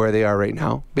excited about where they are right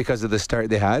now because of the start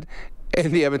they had.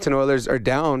 and the Edmonton Oilers are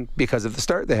down because of the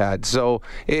start they had. So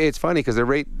it's funny because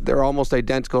they're almost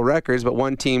identical records, but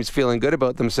one team's feeling good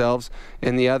about themselves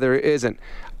and the other isn't.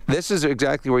 This is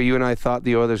exactly where you and I thought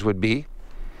the Oilers would be.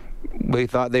 We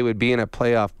thought they would be in a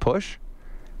playoff push,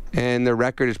 and their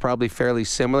record is probably fairly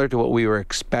similar to what we were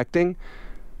expecting.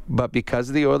 But because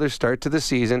of the Oilers' start to the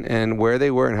season and where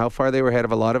they were and how far they were ahead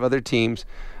of a lot of other teams,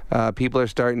 people are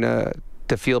starting to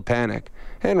feel panic.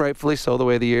 And rightfully so, the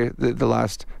way the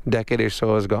last decade or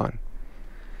so has gone.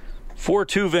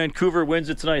 4-2 Vancouver wins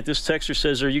it tonight. This texter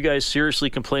says, are you guys seriously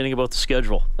complaining about the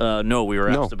schedule? No, we were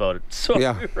asked about it. So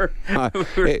yeah. we were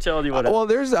telling you what happened.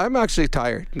 Well, I'm actually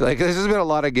tired. Like, this has been a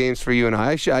lot of games for you and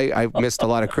I. I missed a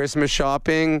lot of Christmas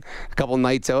shopping, a couple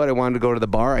nights out. I wanted to go to the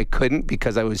bar. I couldn't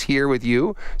because I was here with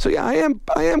you. So yeah, I am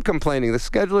complaining. The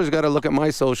scheduler's got to look at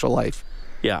my social life.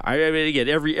 Yeah, I mean, again,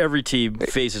 every team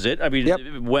faces it. I mean,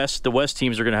 the West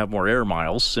teams are going to have more air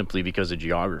miles simply because of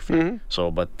geography. Mm-hmm.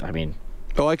 So, but, I mean...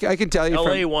 Oh, I can tell you.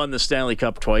 LA won the Stanley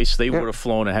Cup twice. They would have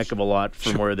flown a heck of a lot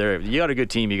from where they're... You got a good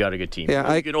team, you got a good team.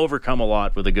 Yeah, you can overcome a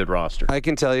lot with a good roster. I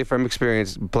can tell you from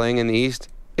experience, playing in the East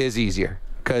is easier.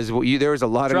 Because there was a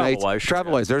lot of nights...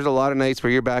 Travel-wise, there's a lot of nights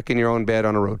where you're back in your own bed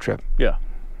on a road trip. Yeah.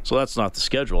 So that's not the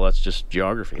schedule. That's just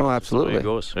geography. Oh, absolutely. That's the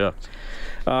way it goes, yeah.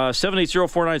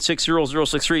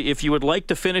 780-496-0063. If you would like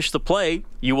to finish the play,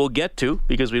 you will get to,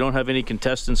 because we don't have any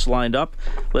contestants lined up.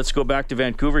 Let's go back to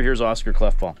Vancouver. Here's Oscar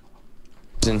Klefbom.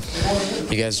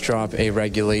 You guys drop a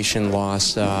regulation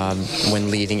loss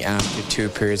when leading after 2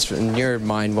 periods. In your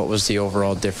mind, what was the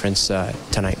overall difference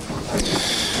tonight?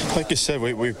 Like you said,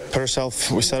 we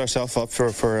set ourselves up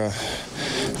for a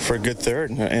good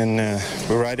third, and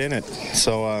we're right in it.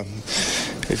 So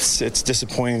it's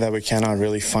disappointing that we cannot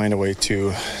really find a way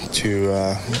to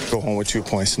go home with 2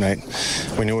 points tonight.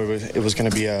 We knew it was going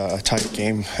to be a tight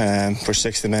game for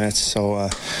 60 minutes, so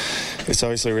it's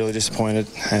obviously really disappointed.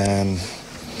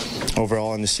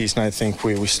 Overall in the season, I think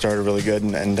we started really good,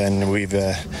 and then we've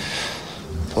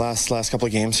last couple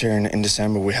of games here in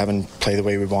December, we haven't played the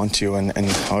way we want to, and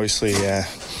obviously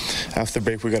after the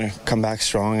break we're going to come back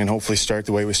strong and hopefully start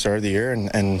the way we started the year,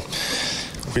 and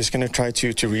we're just going to try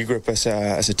to regroup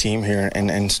as a team here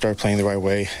and start playing the right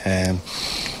way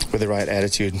with the right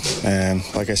attitude.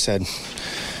 Like I said,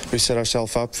 we set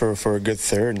ourselves up for a good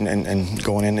third and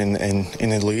going in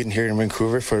the lead here in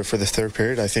Vancouver for the third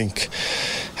period. I think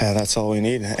that's all we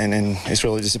need, and it's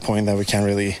really disappointing that we can't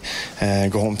really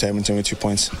go home to Edmonton with 2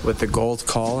 points. With the gold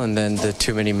call and then the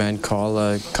too many men call,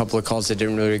 a couple of calls that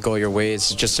didn't really go your way,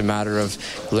 it's just a matter of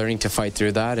learning to fight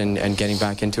through that and getting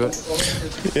back into it?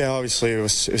 Yeah, obviously it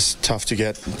was tough to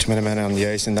get too many men on the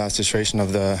ice in that situation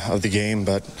of the game,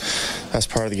 but that's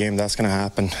part of the game. That's going to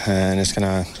happen, and it's going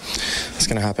to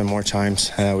happen more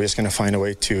times. We're just going to find a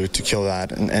way to kill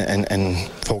that and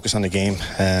focus on the game.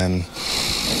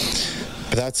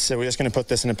 But we're just going to put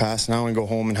this in the past now and go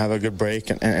home and have a good break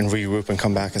and regroup and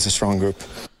come back as a strong group.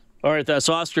 All right, that's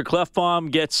Oscar Klefbom.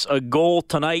 Gets a goal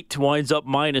tonight, winds up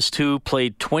 -2,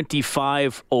 played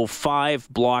 25:05,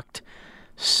 blocked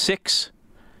 6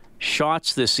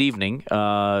 shots this evening.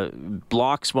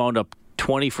 Blocks wound up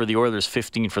 20 for the Oilers,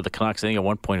 15 for the Canucks. I think at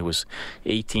one point it was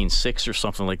 18-6 or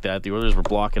something like that. The Oilers were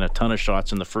blocking a ton of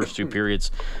shots in the first 2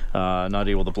 periods, not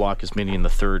able to block as many in the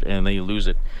third, and they lose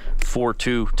it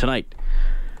 4-2 tonight.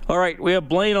 All right, we have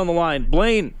Blaine on the line.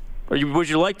 Blaine, would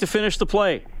you like to finish the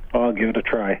play? I'll give it a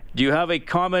try. Do you have a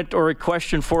comment or a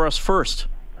question for us first?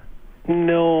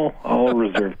 No, I'll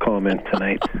reserve comment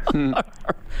tonight.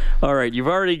 All right, you've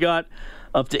already got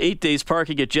up to 8 days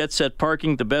parking at Jet Set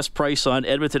Parking, the best price on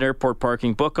Edmonton Airport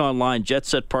parking. Book online,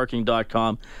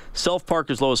 jetsetparking.com. Self-park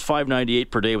as low as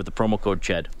 $5.98 per day with the promo code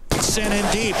CHED. Sent in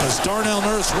deep as Darnell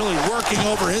Nurse really working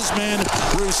over his man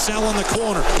Roussel in the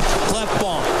corner.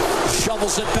 Klefbom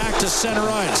shovels it back to center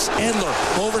ice. Endler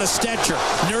over to Stetcher.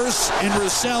 Nurse and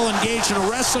Roussel engaged in a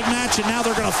wrestling match, and now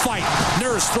they're going to fight.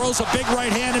 Nurse throws a big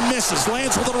right hand and misses.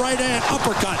 Lands with a right hand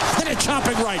uppercut. Then a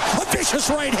chopping right. A vicious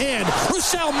right hand.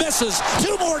 Roussel misses.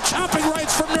 2 more chopping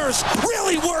rights from Nurse.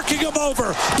 Really working him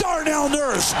over. Darnell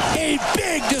Nurse. A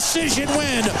big decision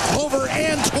win over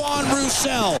Antoine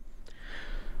Roussel.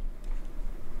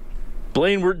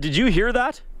 Blaine, did you hear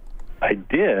that? I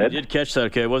did. I did catch that.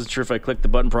 Okay, I wasn't sure if I clicked the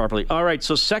button properly. All right,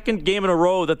 so second game in a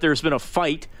row that there's been a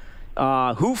fight.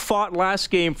 Who fought last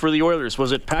game for the Oilers?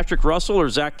 Was it Patrick Russell or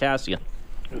Zach Kassian?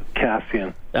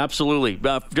 Kassian. Absolutely.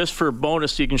 Just for a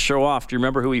bonus you can show off, do you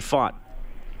remember who he fought?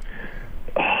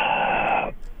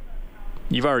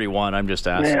 You've already won. I'm just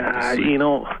asking.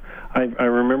 Yeah, I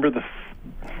remember the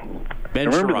Ben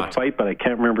I remember Sherratt. the fight, but I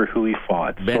can't remember who he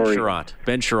fought. Ben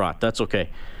Sherratt. That's okay.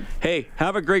 Hey,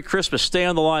 have a great Christmas. Stay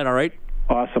on the line, all right?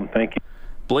 Awesome. Thank you.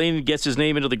 Blaine gets his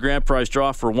name into the grand prize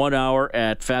draw for 1 hour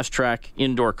at Fast Track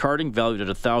Indoor Karting, valued at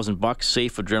 $1,000.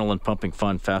 Safe, adrenaline pumping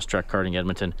fun.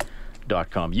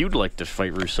 FastTrackKartingEdmonton.com. You'd like to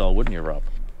fight Roussel, wouldn't you, Rob?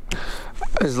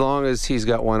 As long as he's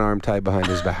got one arm tied behind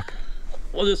his back.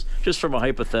 Well, just from a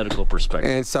hypothetical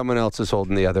perspective. And someone else is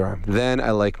holding the other arm. Then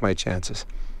I like my chances.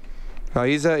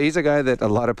 He's a guy that a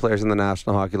lot of players in the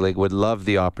National Hockey League would love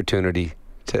the opportunity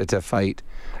to fight.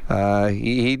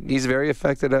 He's very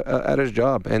effective at his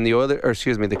job. And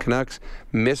the Canucks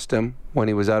missed him when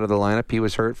he was out of the lineup. He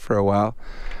was hurt for a while.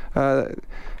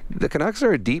 The Canucks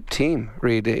are a deep team,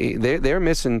 Reed. They're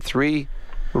missing 3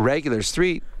 regulars,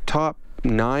 3 top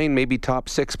 9, maybe top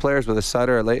 6 players with a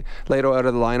Sutter or Lato out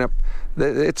of the lineup.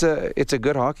 It's a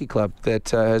good hockey club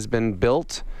that has been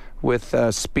built with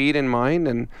speed in mind,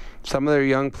 and some of their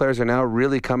young players are now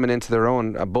really coming into their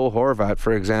own. Bo Horvat,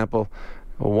 for example,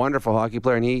 a wonderful hockey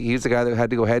player, and he's the guy that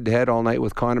had to go head-to-head all night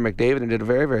with Connor McDavid and did a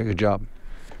very, very good job.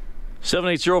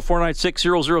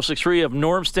 780-496-0063. You have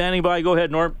Norm standing by. Go ahead,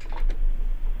 Norm.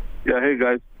 Yeah, hey,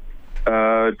 guys.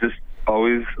 Just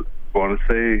always want to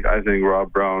say I think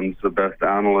Rob Brown's the best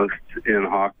analyst in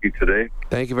hockey today.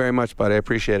 Thank you very much, bud. I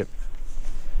appreciate it.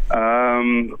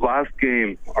 Last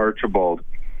game, Archibald.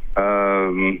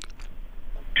 2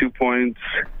 points,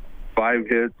 5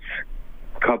 hits,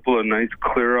 couple of nice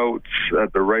clear-outs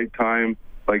at the right time.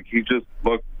 Like, he just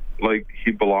looked like he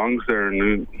belongs there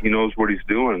and he knows what he's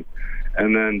doing.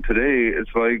 And then today, it's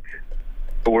like,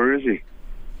 where is he?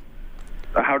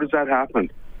 How does that happen?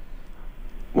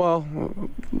 Well,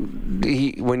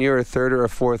 when you're a third or a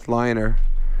fourth liner,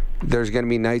 there's going to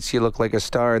be nights you look like a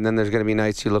star, and then there's going to be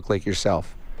nights you look like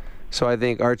yourself. So I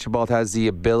think Archibald has the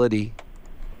ability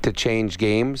to change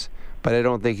games, but I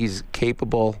don't think he's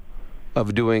capable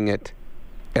of doing it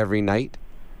every night.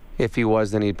 If he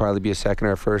was, then he'd probably be a second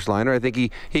or a first liner. I think he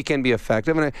can be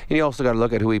effective, and you also got to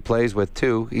look at who he plays with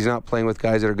too. He's not playing with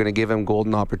guys that are going to give him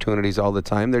golden opportunities all the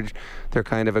time. They're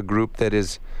kind of a group that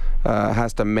is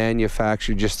has to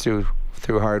manufacture just through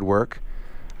hard work.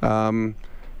 They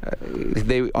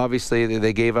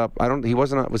gave up. I'm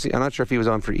not sure if he was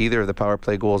on for either of the power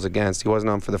play goals against. He wasn't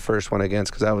on for the first one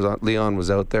against because Leon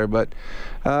was out there. But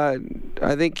I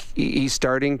think he's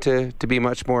starting to be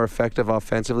much more effective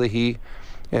offensively. He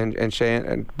and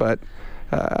Shane, but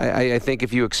I think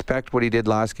if you expect what he did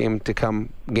last game to come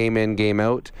game in, game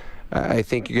out, I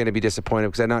think you're going to be disappointed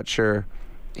because I'm not sure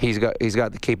he's got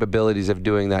the capabilities of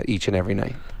doing that each and every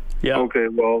night. Yeah. Okay,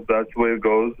 well, that's the way it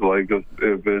goes. Like, if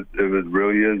it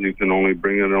really is, you can only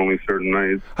bring it only certain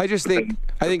nights. I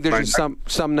think there's just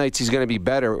some nights he's going to be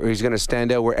better, or he's going to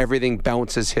stand out where everything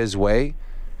bounces his way.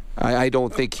 I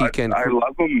don't think he can. I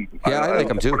love him. Yeah, I like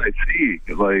him too. What I see,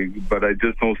 but I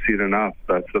just don't see it enough.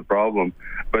 That's the problem.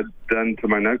 But then to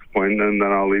my next point, and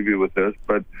then I'll leave you with this.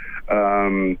 But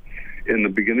in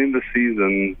the beginning of the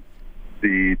season,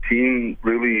 the team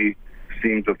really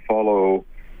seemed to follow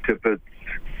Tippett's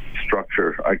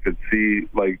structure. I could see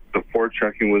the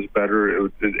forechecking was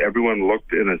better. Everyone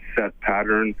looked in a set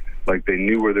pattern, like they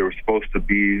knew where they were supposed to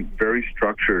be, very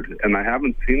structured. And I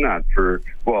haven't seen that for,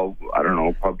 I don't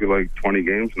know, probably 20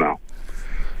 games now.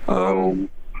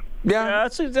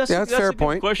 That's a fair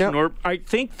point. Question, Norm. I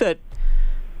think that.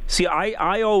 See,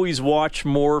 I always watch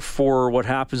more for what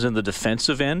happens in the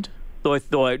defensive end,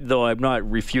 though I'm not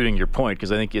refuting your point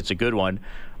because I think it's a good one.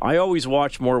 I always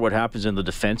watch more what happens in the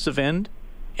defensive end.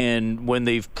 And when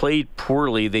they've played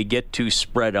poorly, they get too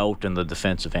spread out in the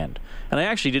defensive end. And I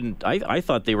actually didn't. I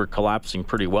thought they were collapsing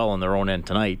pretty well on their own end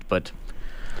tonight, but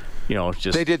it's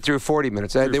just they did through 40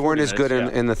 minutes. They weren't as good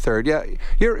in the third. Yeah,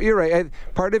 you're right.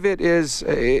 Part of it is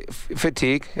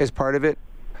fatigue. Is part of it.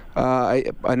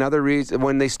 Another reason,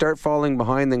 when they start falling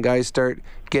behind, then guys start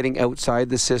getting outside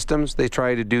the systems. They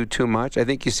try to do too much. I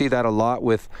think you see that a lot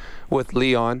with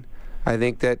Leon. I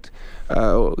think that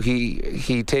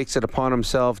he takes it upon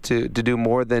himself to do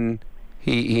more than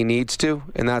he needs to,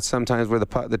 and that's sometimes where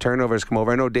the turnovers come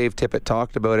over. I know Dave Tippett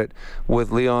talked about it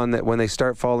with Leon, that when they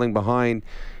start falling behind,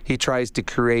 he tries to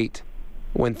create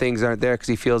when things aren't there because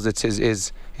he feels it's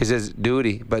his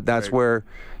duty. But that's where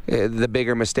the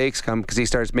bigger mistakes come, because he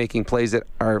starts making plays that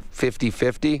are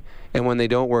 50-50, and when they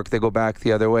don't work, they go back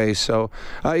the other way. So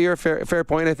you're a fair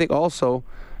point. I think also,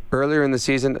 earlier in the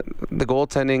season, the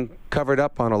goaltending covered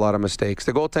up on a lot of mistakes.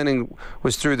 The goaltending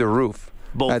was through the roof.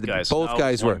 Both guys. Both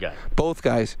guys were. Both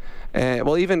guys.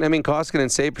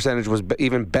 Koskinen save percentage was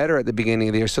even better at the beginning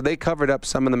of the year. So they covered up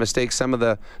some of the mistakes, some of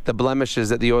the blemishes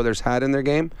that the Oilers had in their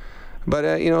game. But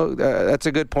that's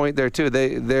a good point there too.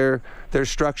 Their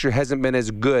structure hasn't been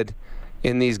as good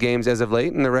in these games as of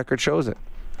late, and the record shows it.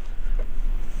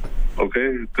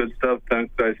 Okay, good stuff.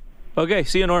 Thanks, guys. Okay,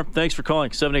 see you, Norm. Thanks for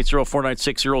calling.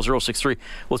 780-496-0063.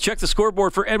 We'll check the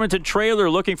scoreboard for Edmonton Trailer.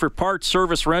 Looking for parts,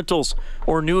 service, rentals,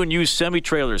 or new and used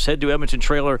semi-trailers. Head to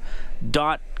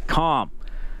edmontontrailer.com.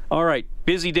 All right,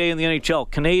 busy day in the NHL.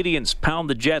 Canadians pound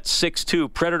the Jets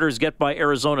 6-2. Predators get by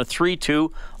Arizona 3-2.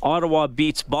 Ottawa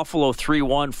beats Buffalo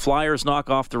 3-1. Flyers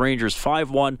knock off the Rangers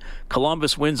 5-1.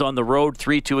 Columbus wins on the road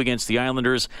 3-2 against the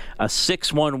Islanders. A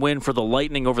 6-1 win for the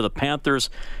Lightning over the Panthers.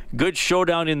 Good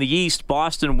showdown in the East.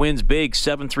 Boston wins big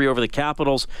 7-3 over the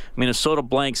Capitals. Minnesota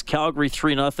blanks Calgary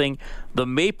 3-0. The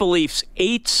Maple Leafs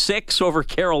 8-6 over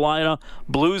Carolina.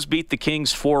 Blues beat the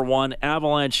Kings 4-1.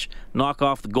 Avalanche knock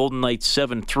off the Golden Knights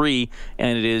 7-3.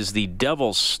 And it is the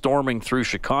Devils storming through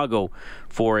Chicago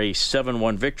for a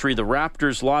 7-1 victory. The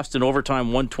Raptors lost in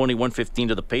overtime 120-115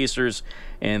 to the Pacers,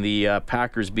 and the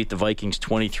Packers beat the Vikings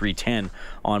 23-10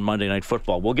 on Monday Night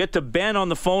Football. We'll get to Ben on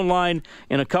the phone line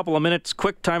in a couple of minutes.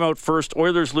 Quick timeout first.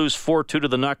 Oilers lose 4-2 to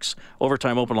the Nucks.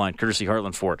 Overtime open line, courtesy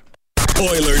Heartland Ford.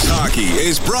 Oilers hockey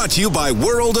is brought to you by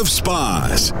World of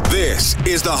Spas. This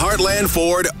is the Heartland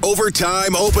Ford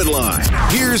Overtime Open Line.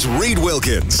 Here's Reed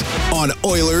Wilkins on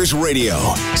Oilers Radio,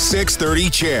 630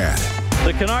 CHED.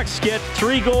 The Canucks get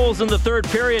 3 goals in the third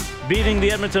period, beating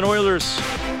the Edmonton Oilers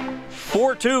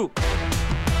 4-2.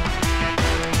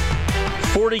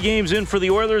 40 games in for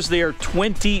the Oilers. They are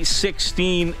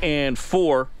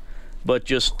 20-16-4, but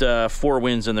just 4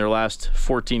 wins in their last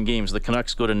 14 games. The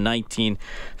Canucks go to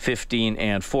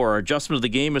 19-15-4. Our adjustment of the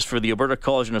game is for the Alberta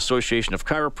College and Association of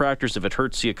Chiropractors. If it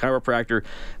hurts, see a chiropractor.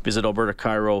 Visit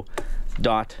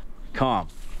albertachiro.com.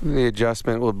 The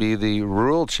adjustment will be the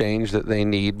rule change that they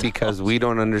need because we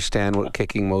don't understand what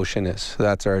kicking motion is. So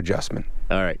that's our adjustment.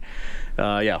 All right.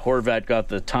 Horvat got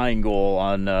the tying goal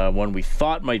on one we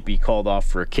thought might be called off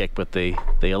for a kick, but they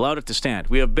allowed it to stand.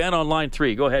 We have Ben on line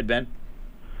 3. Go ahead, Ben.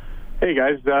 Hey,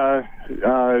 guys.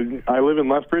 I live in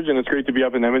Lethbridge, and it's great to be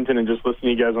up in Edmonton and just listen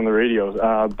to you guys on the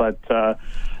radio. But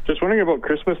just wondering about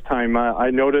Christmas time.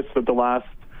 I noticed that the last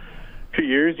few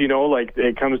years, like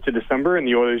it comes to December and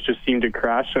the Oilers just seem to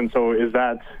crash. And so is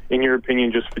that, in your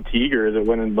opinion, just fatigue, or is it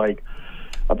when like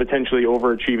a potentially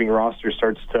overachieving roster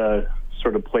starts to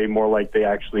sort of play more like they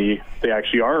actually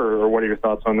are, or what are your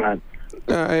thoughts on that?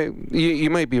 You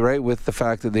might be right with the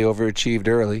fact that they overachieved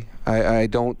early. I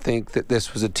don't think that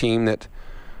this was a team that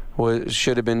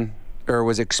should have been or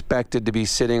was expected to be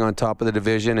sitting on top of the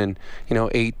division and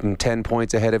 8 and 10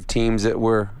 points ahead of teams that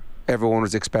everyone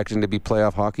was expecting to be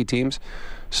playoff hockey teams.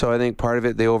 So I think part of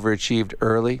it, they overachieved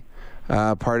early.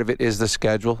 Part of it is the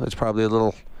schedule. It's probably a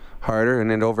little harder,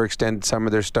 and it overextended some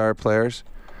of their star players.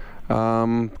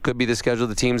 Could be the schedule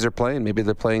the teams are playing. Maybe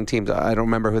they're playing teams. I don't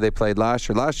remember who they played last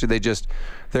year. Last year,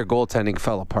 their goaltending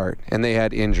fell apart, and they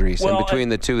had injuries. Well, and between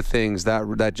the two things,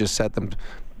 that just set them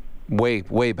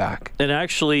way back. And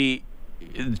actually,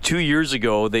 2 years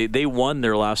ago, they won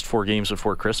their last 4 games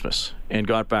before Christmas and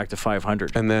got back to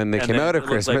 500. And then they came out of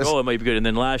Christmas. Like, it might be good. And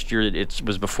then last year, it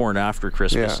was before and after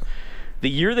Christmas. Yeah. The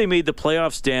year they made the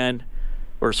playoffs, Ben,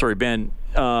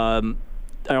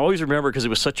 I always remember because it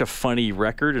was such a funny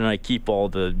record, and I keep all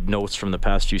the notes from the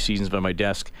past 2 seasons by my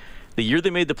desk. The year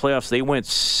they made the playoffs, they went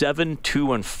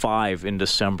 7-2-5 in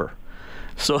December.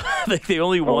 So they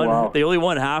only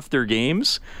won half their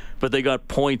games, but they got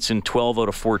points in 12 out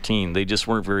of 14. They just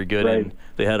weren't very good, and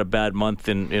they had a bad month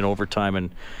in overtime. And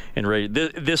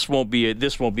this won't be a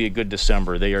good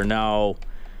December. They are now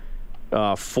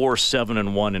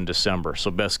 4-7-1 in December.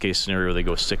 So best case scenario, they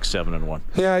go 6-7-1.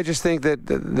 Yeah, I just think that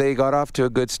they got off to a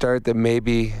good start that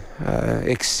maybe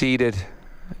exceeded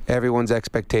everyone's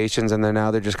expectations, and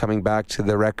they're just coming back to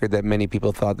the record that many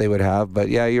people thought they would have. But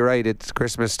yeah, you're right. It's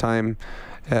Christmas time.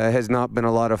 Has not been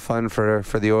a lot of fun for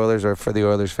the Oilers or for the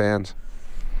Oilers fans.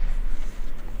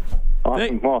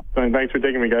 Awesome. Well, thanks for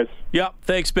taking me, guys. Yeah,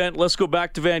 thanks, Ben. Let's go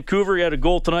back to Vancouver. He had a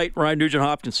goal tonight. Ryan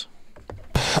Nugent-Hopkins.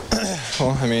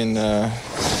 Well, I mean,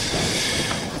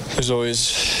 there's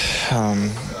always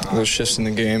those shifts in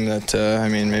the game that,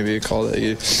 maybe a call that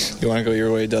you want to go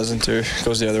your way doesn't, or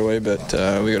goes the other way, but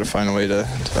we got to find a way to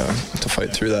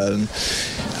fight through that and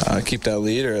keep that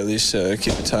lead, or at least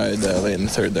keep it tied late in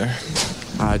the third there.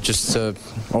 Just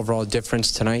overall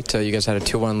difference tonight. You guys had a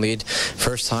 2-1 lead.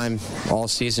 First time all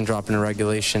season dropping a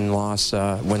regulation loss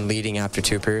when leading after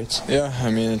 2 periods. Yeah, I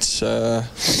mean, it's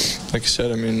like I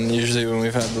said, I mean, usually when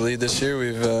we've had the lead this year,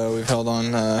 we've held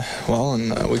on well,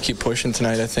 and we keep pushing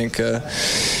tonight. I think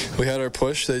we had our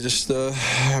push. They just,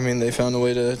 they found a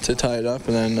way to tie it up,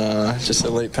 and then just a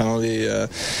late penalty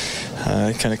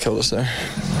kind of killed us there.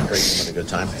 Great, you had a good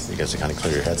time. You guys kind of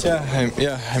clear your heads.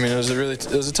 Yeah. I mean, it was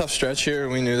a tough stretch here.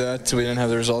 We knew that we didn't have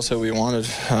the results that we wanted,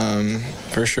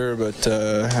 for sure. But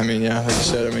like you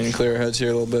said, clear our heads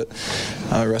here a little bit,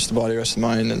 rest the body, rest the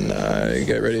mind, and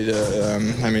get ready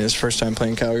to. It's first time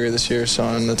playing Calgary this year, so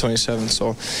on the 27th.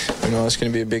 So we know it's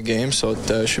going to be a big game, so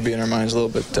it should be in our minds a little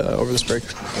bit over this break.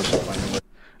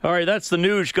 All right, that's the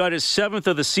Nuge. Got his 7th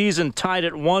of the season, tied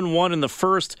at 1-1 in the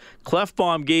first.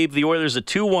 Klefbom gave the Oilers a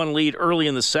 2-1 lead early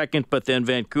in the second, but then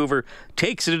Vancouver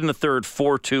takes it in the third.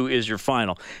 4-2 is your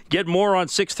final. Get more on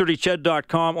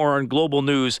 630ched.com or on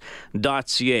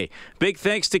globalnews.ca. Big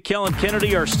thanks to Kellen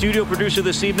Kennedy, our studio producer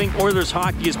this evening. Oilers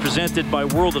hockey is presented by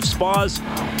World of Spas.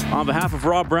 On behalf of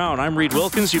Rob Brown, I'm Reed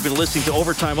Wilkins. You've been listening to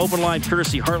Overtime Open Line,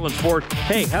 courtesy Heartland Ford.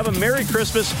 Hey, have a Merry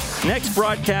Christmas. Next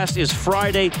broadcast is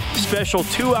Friday. Special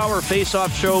 2-hour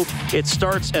face-off show. It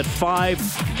starts at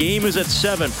 5. Game is at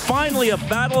 7. Finally, a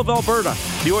Battle of Alberta.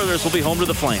 The Oilers will be home to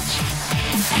the Flames.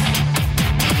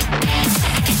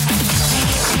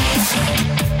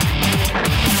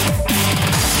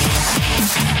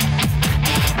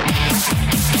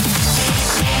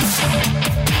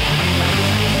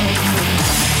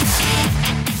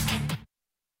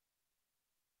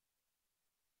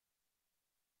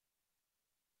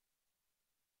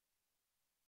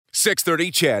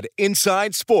 .630 CHED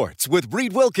Inside Sports with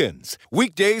Reed Wilkins.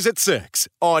 Weekdays at 6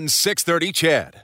 on 630 CHED.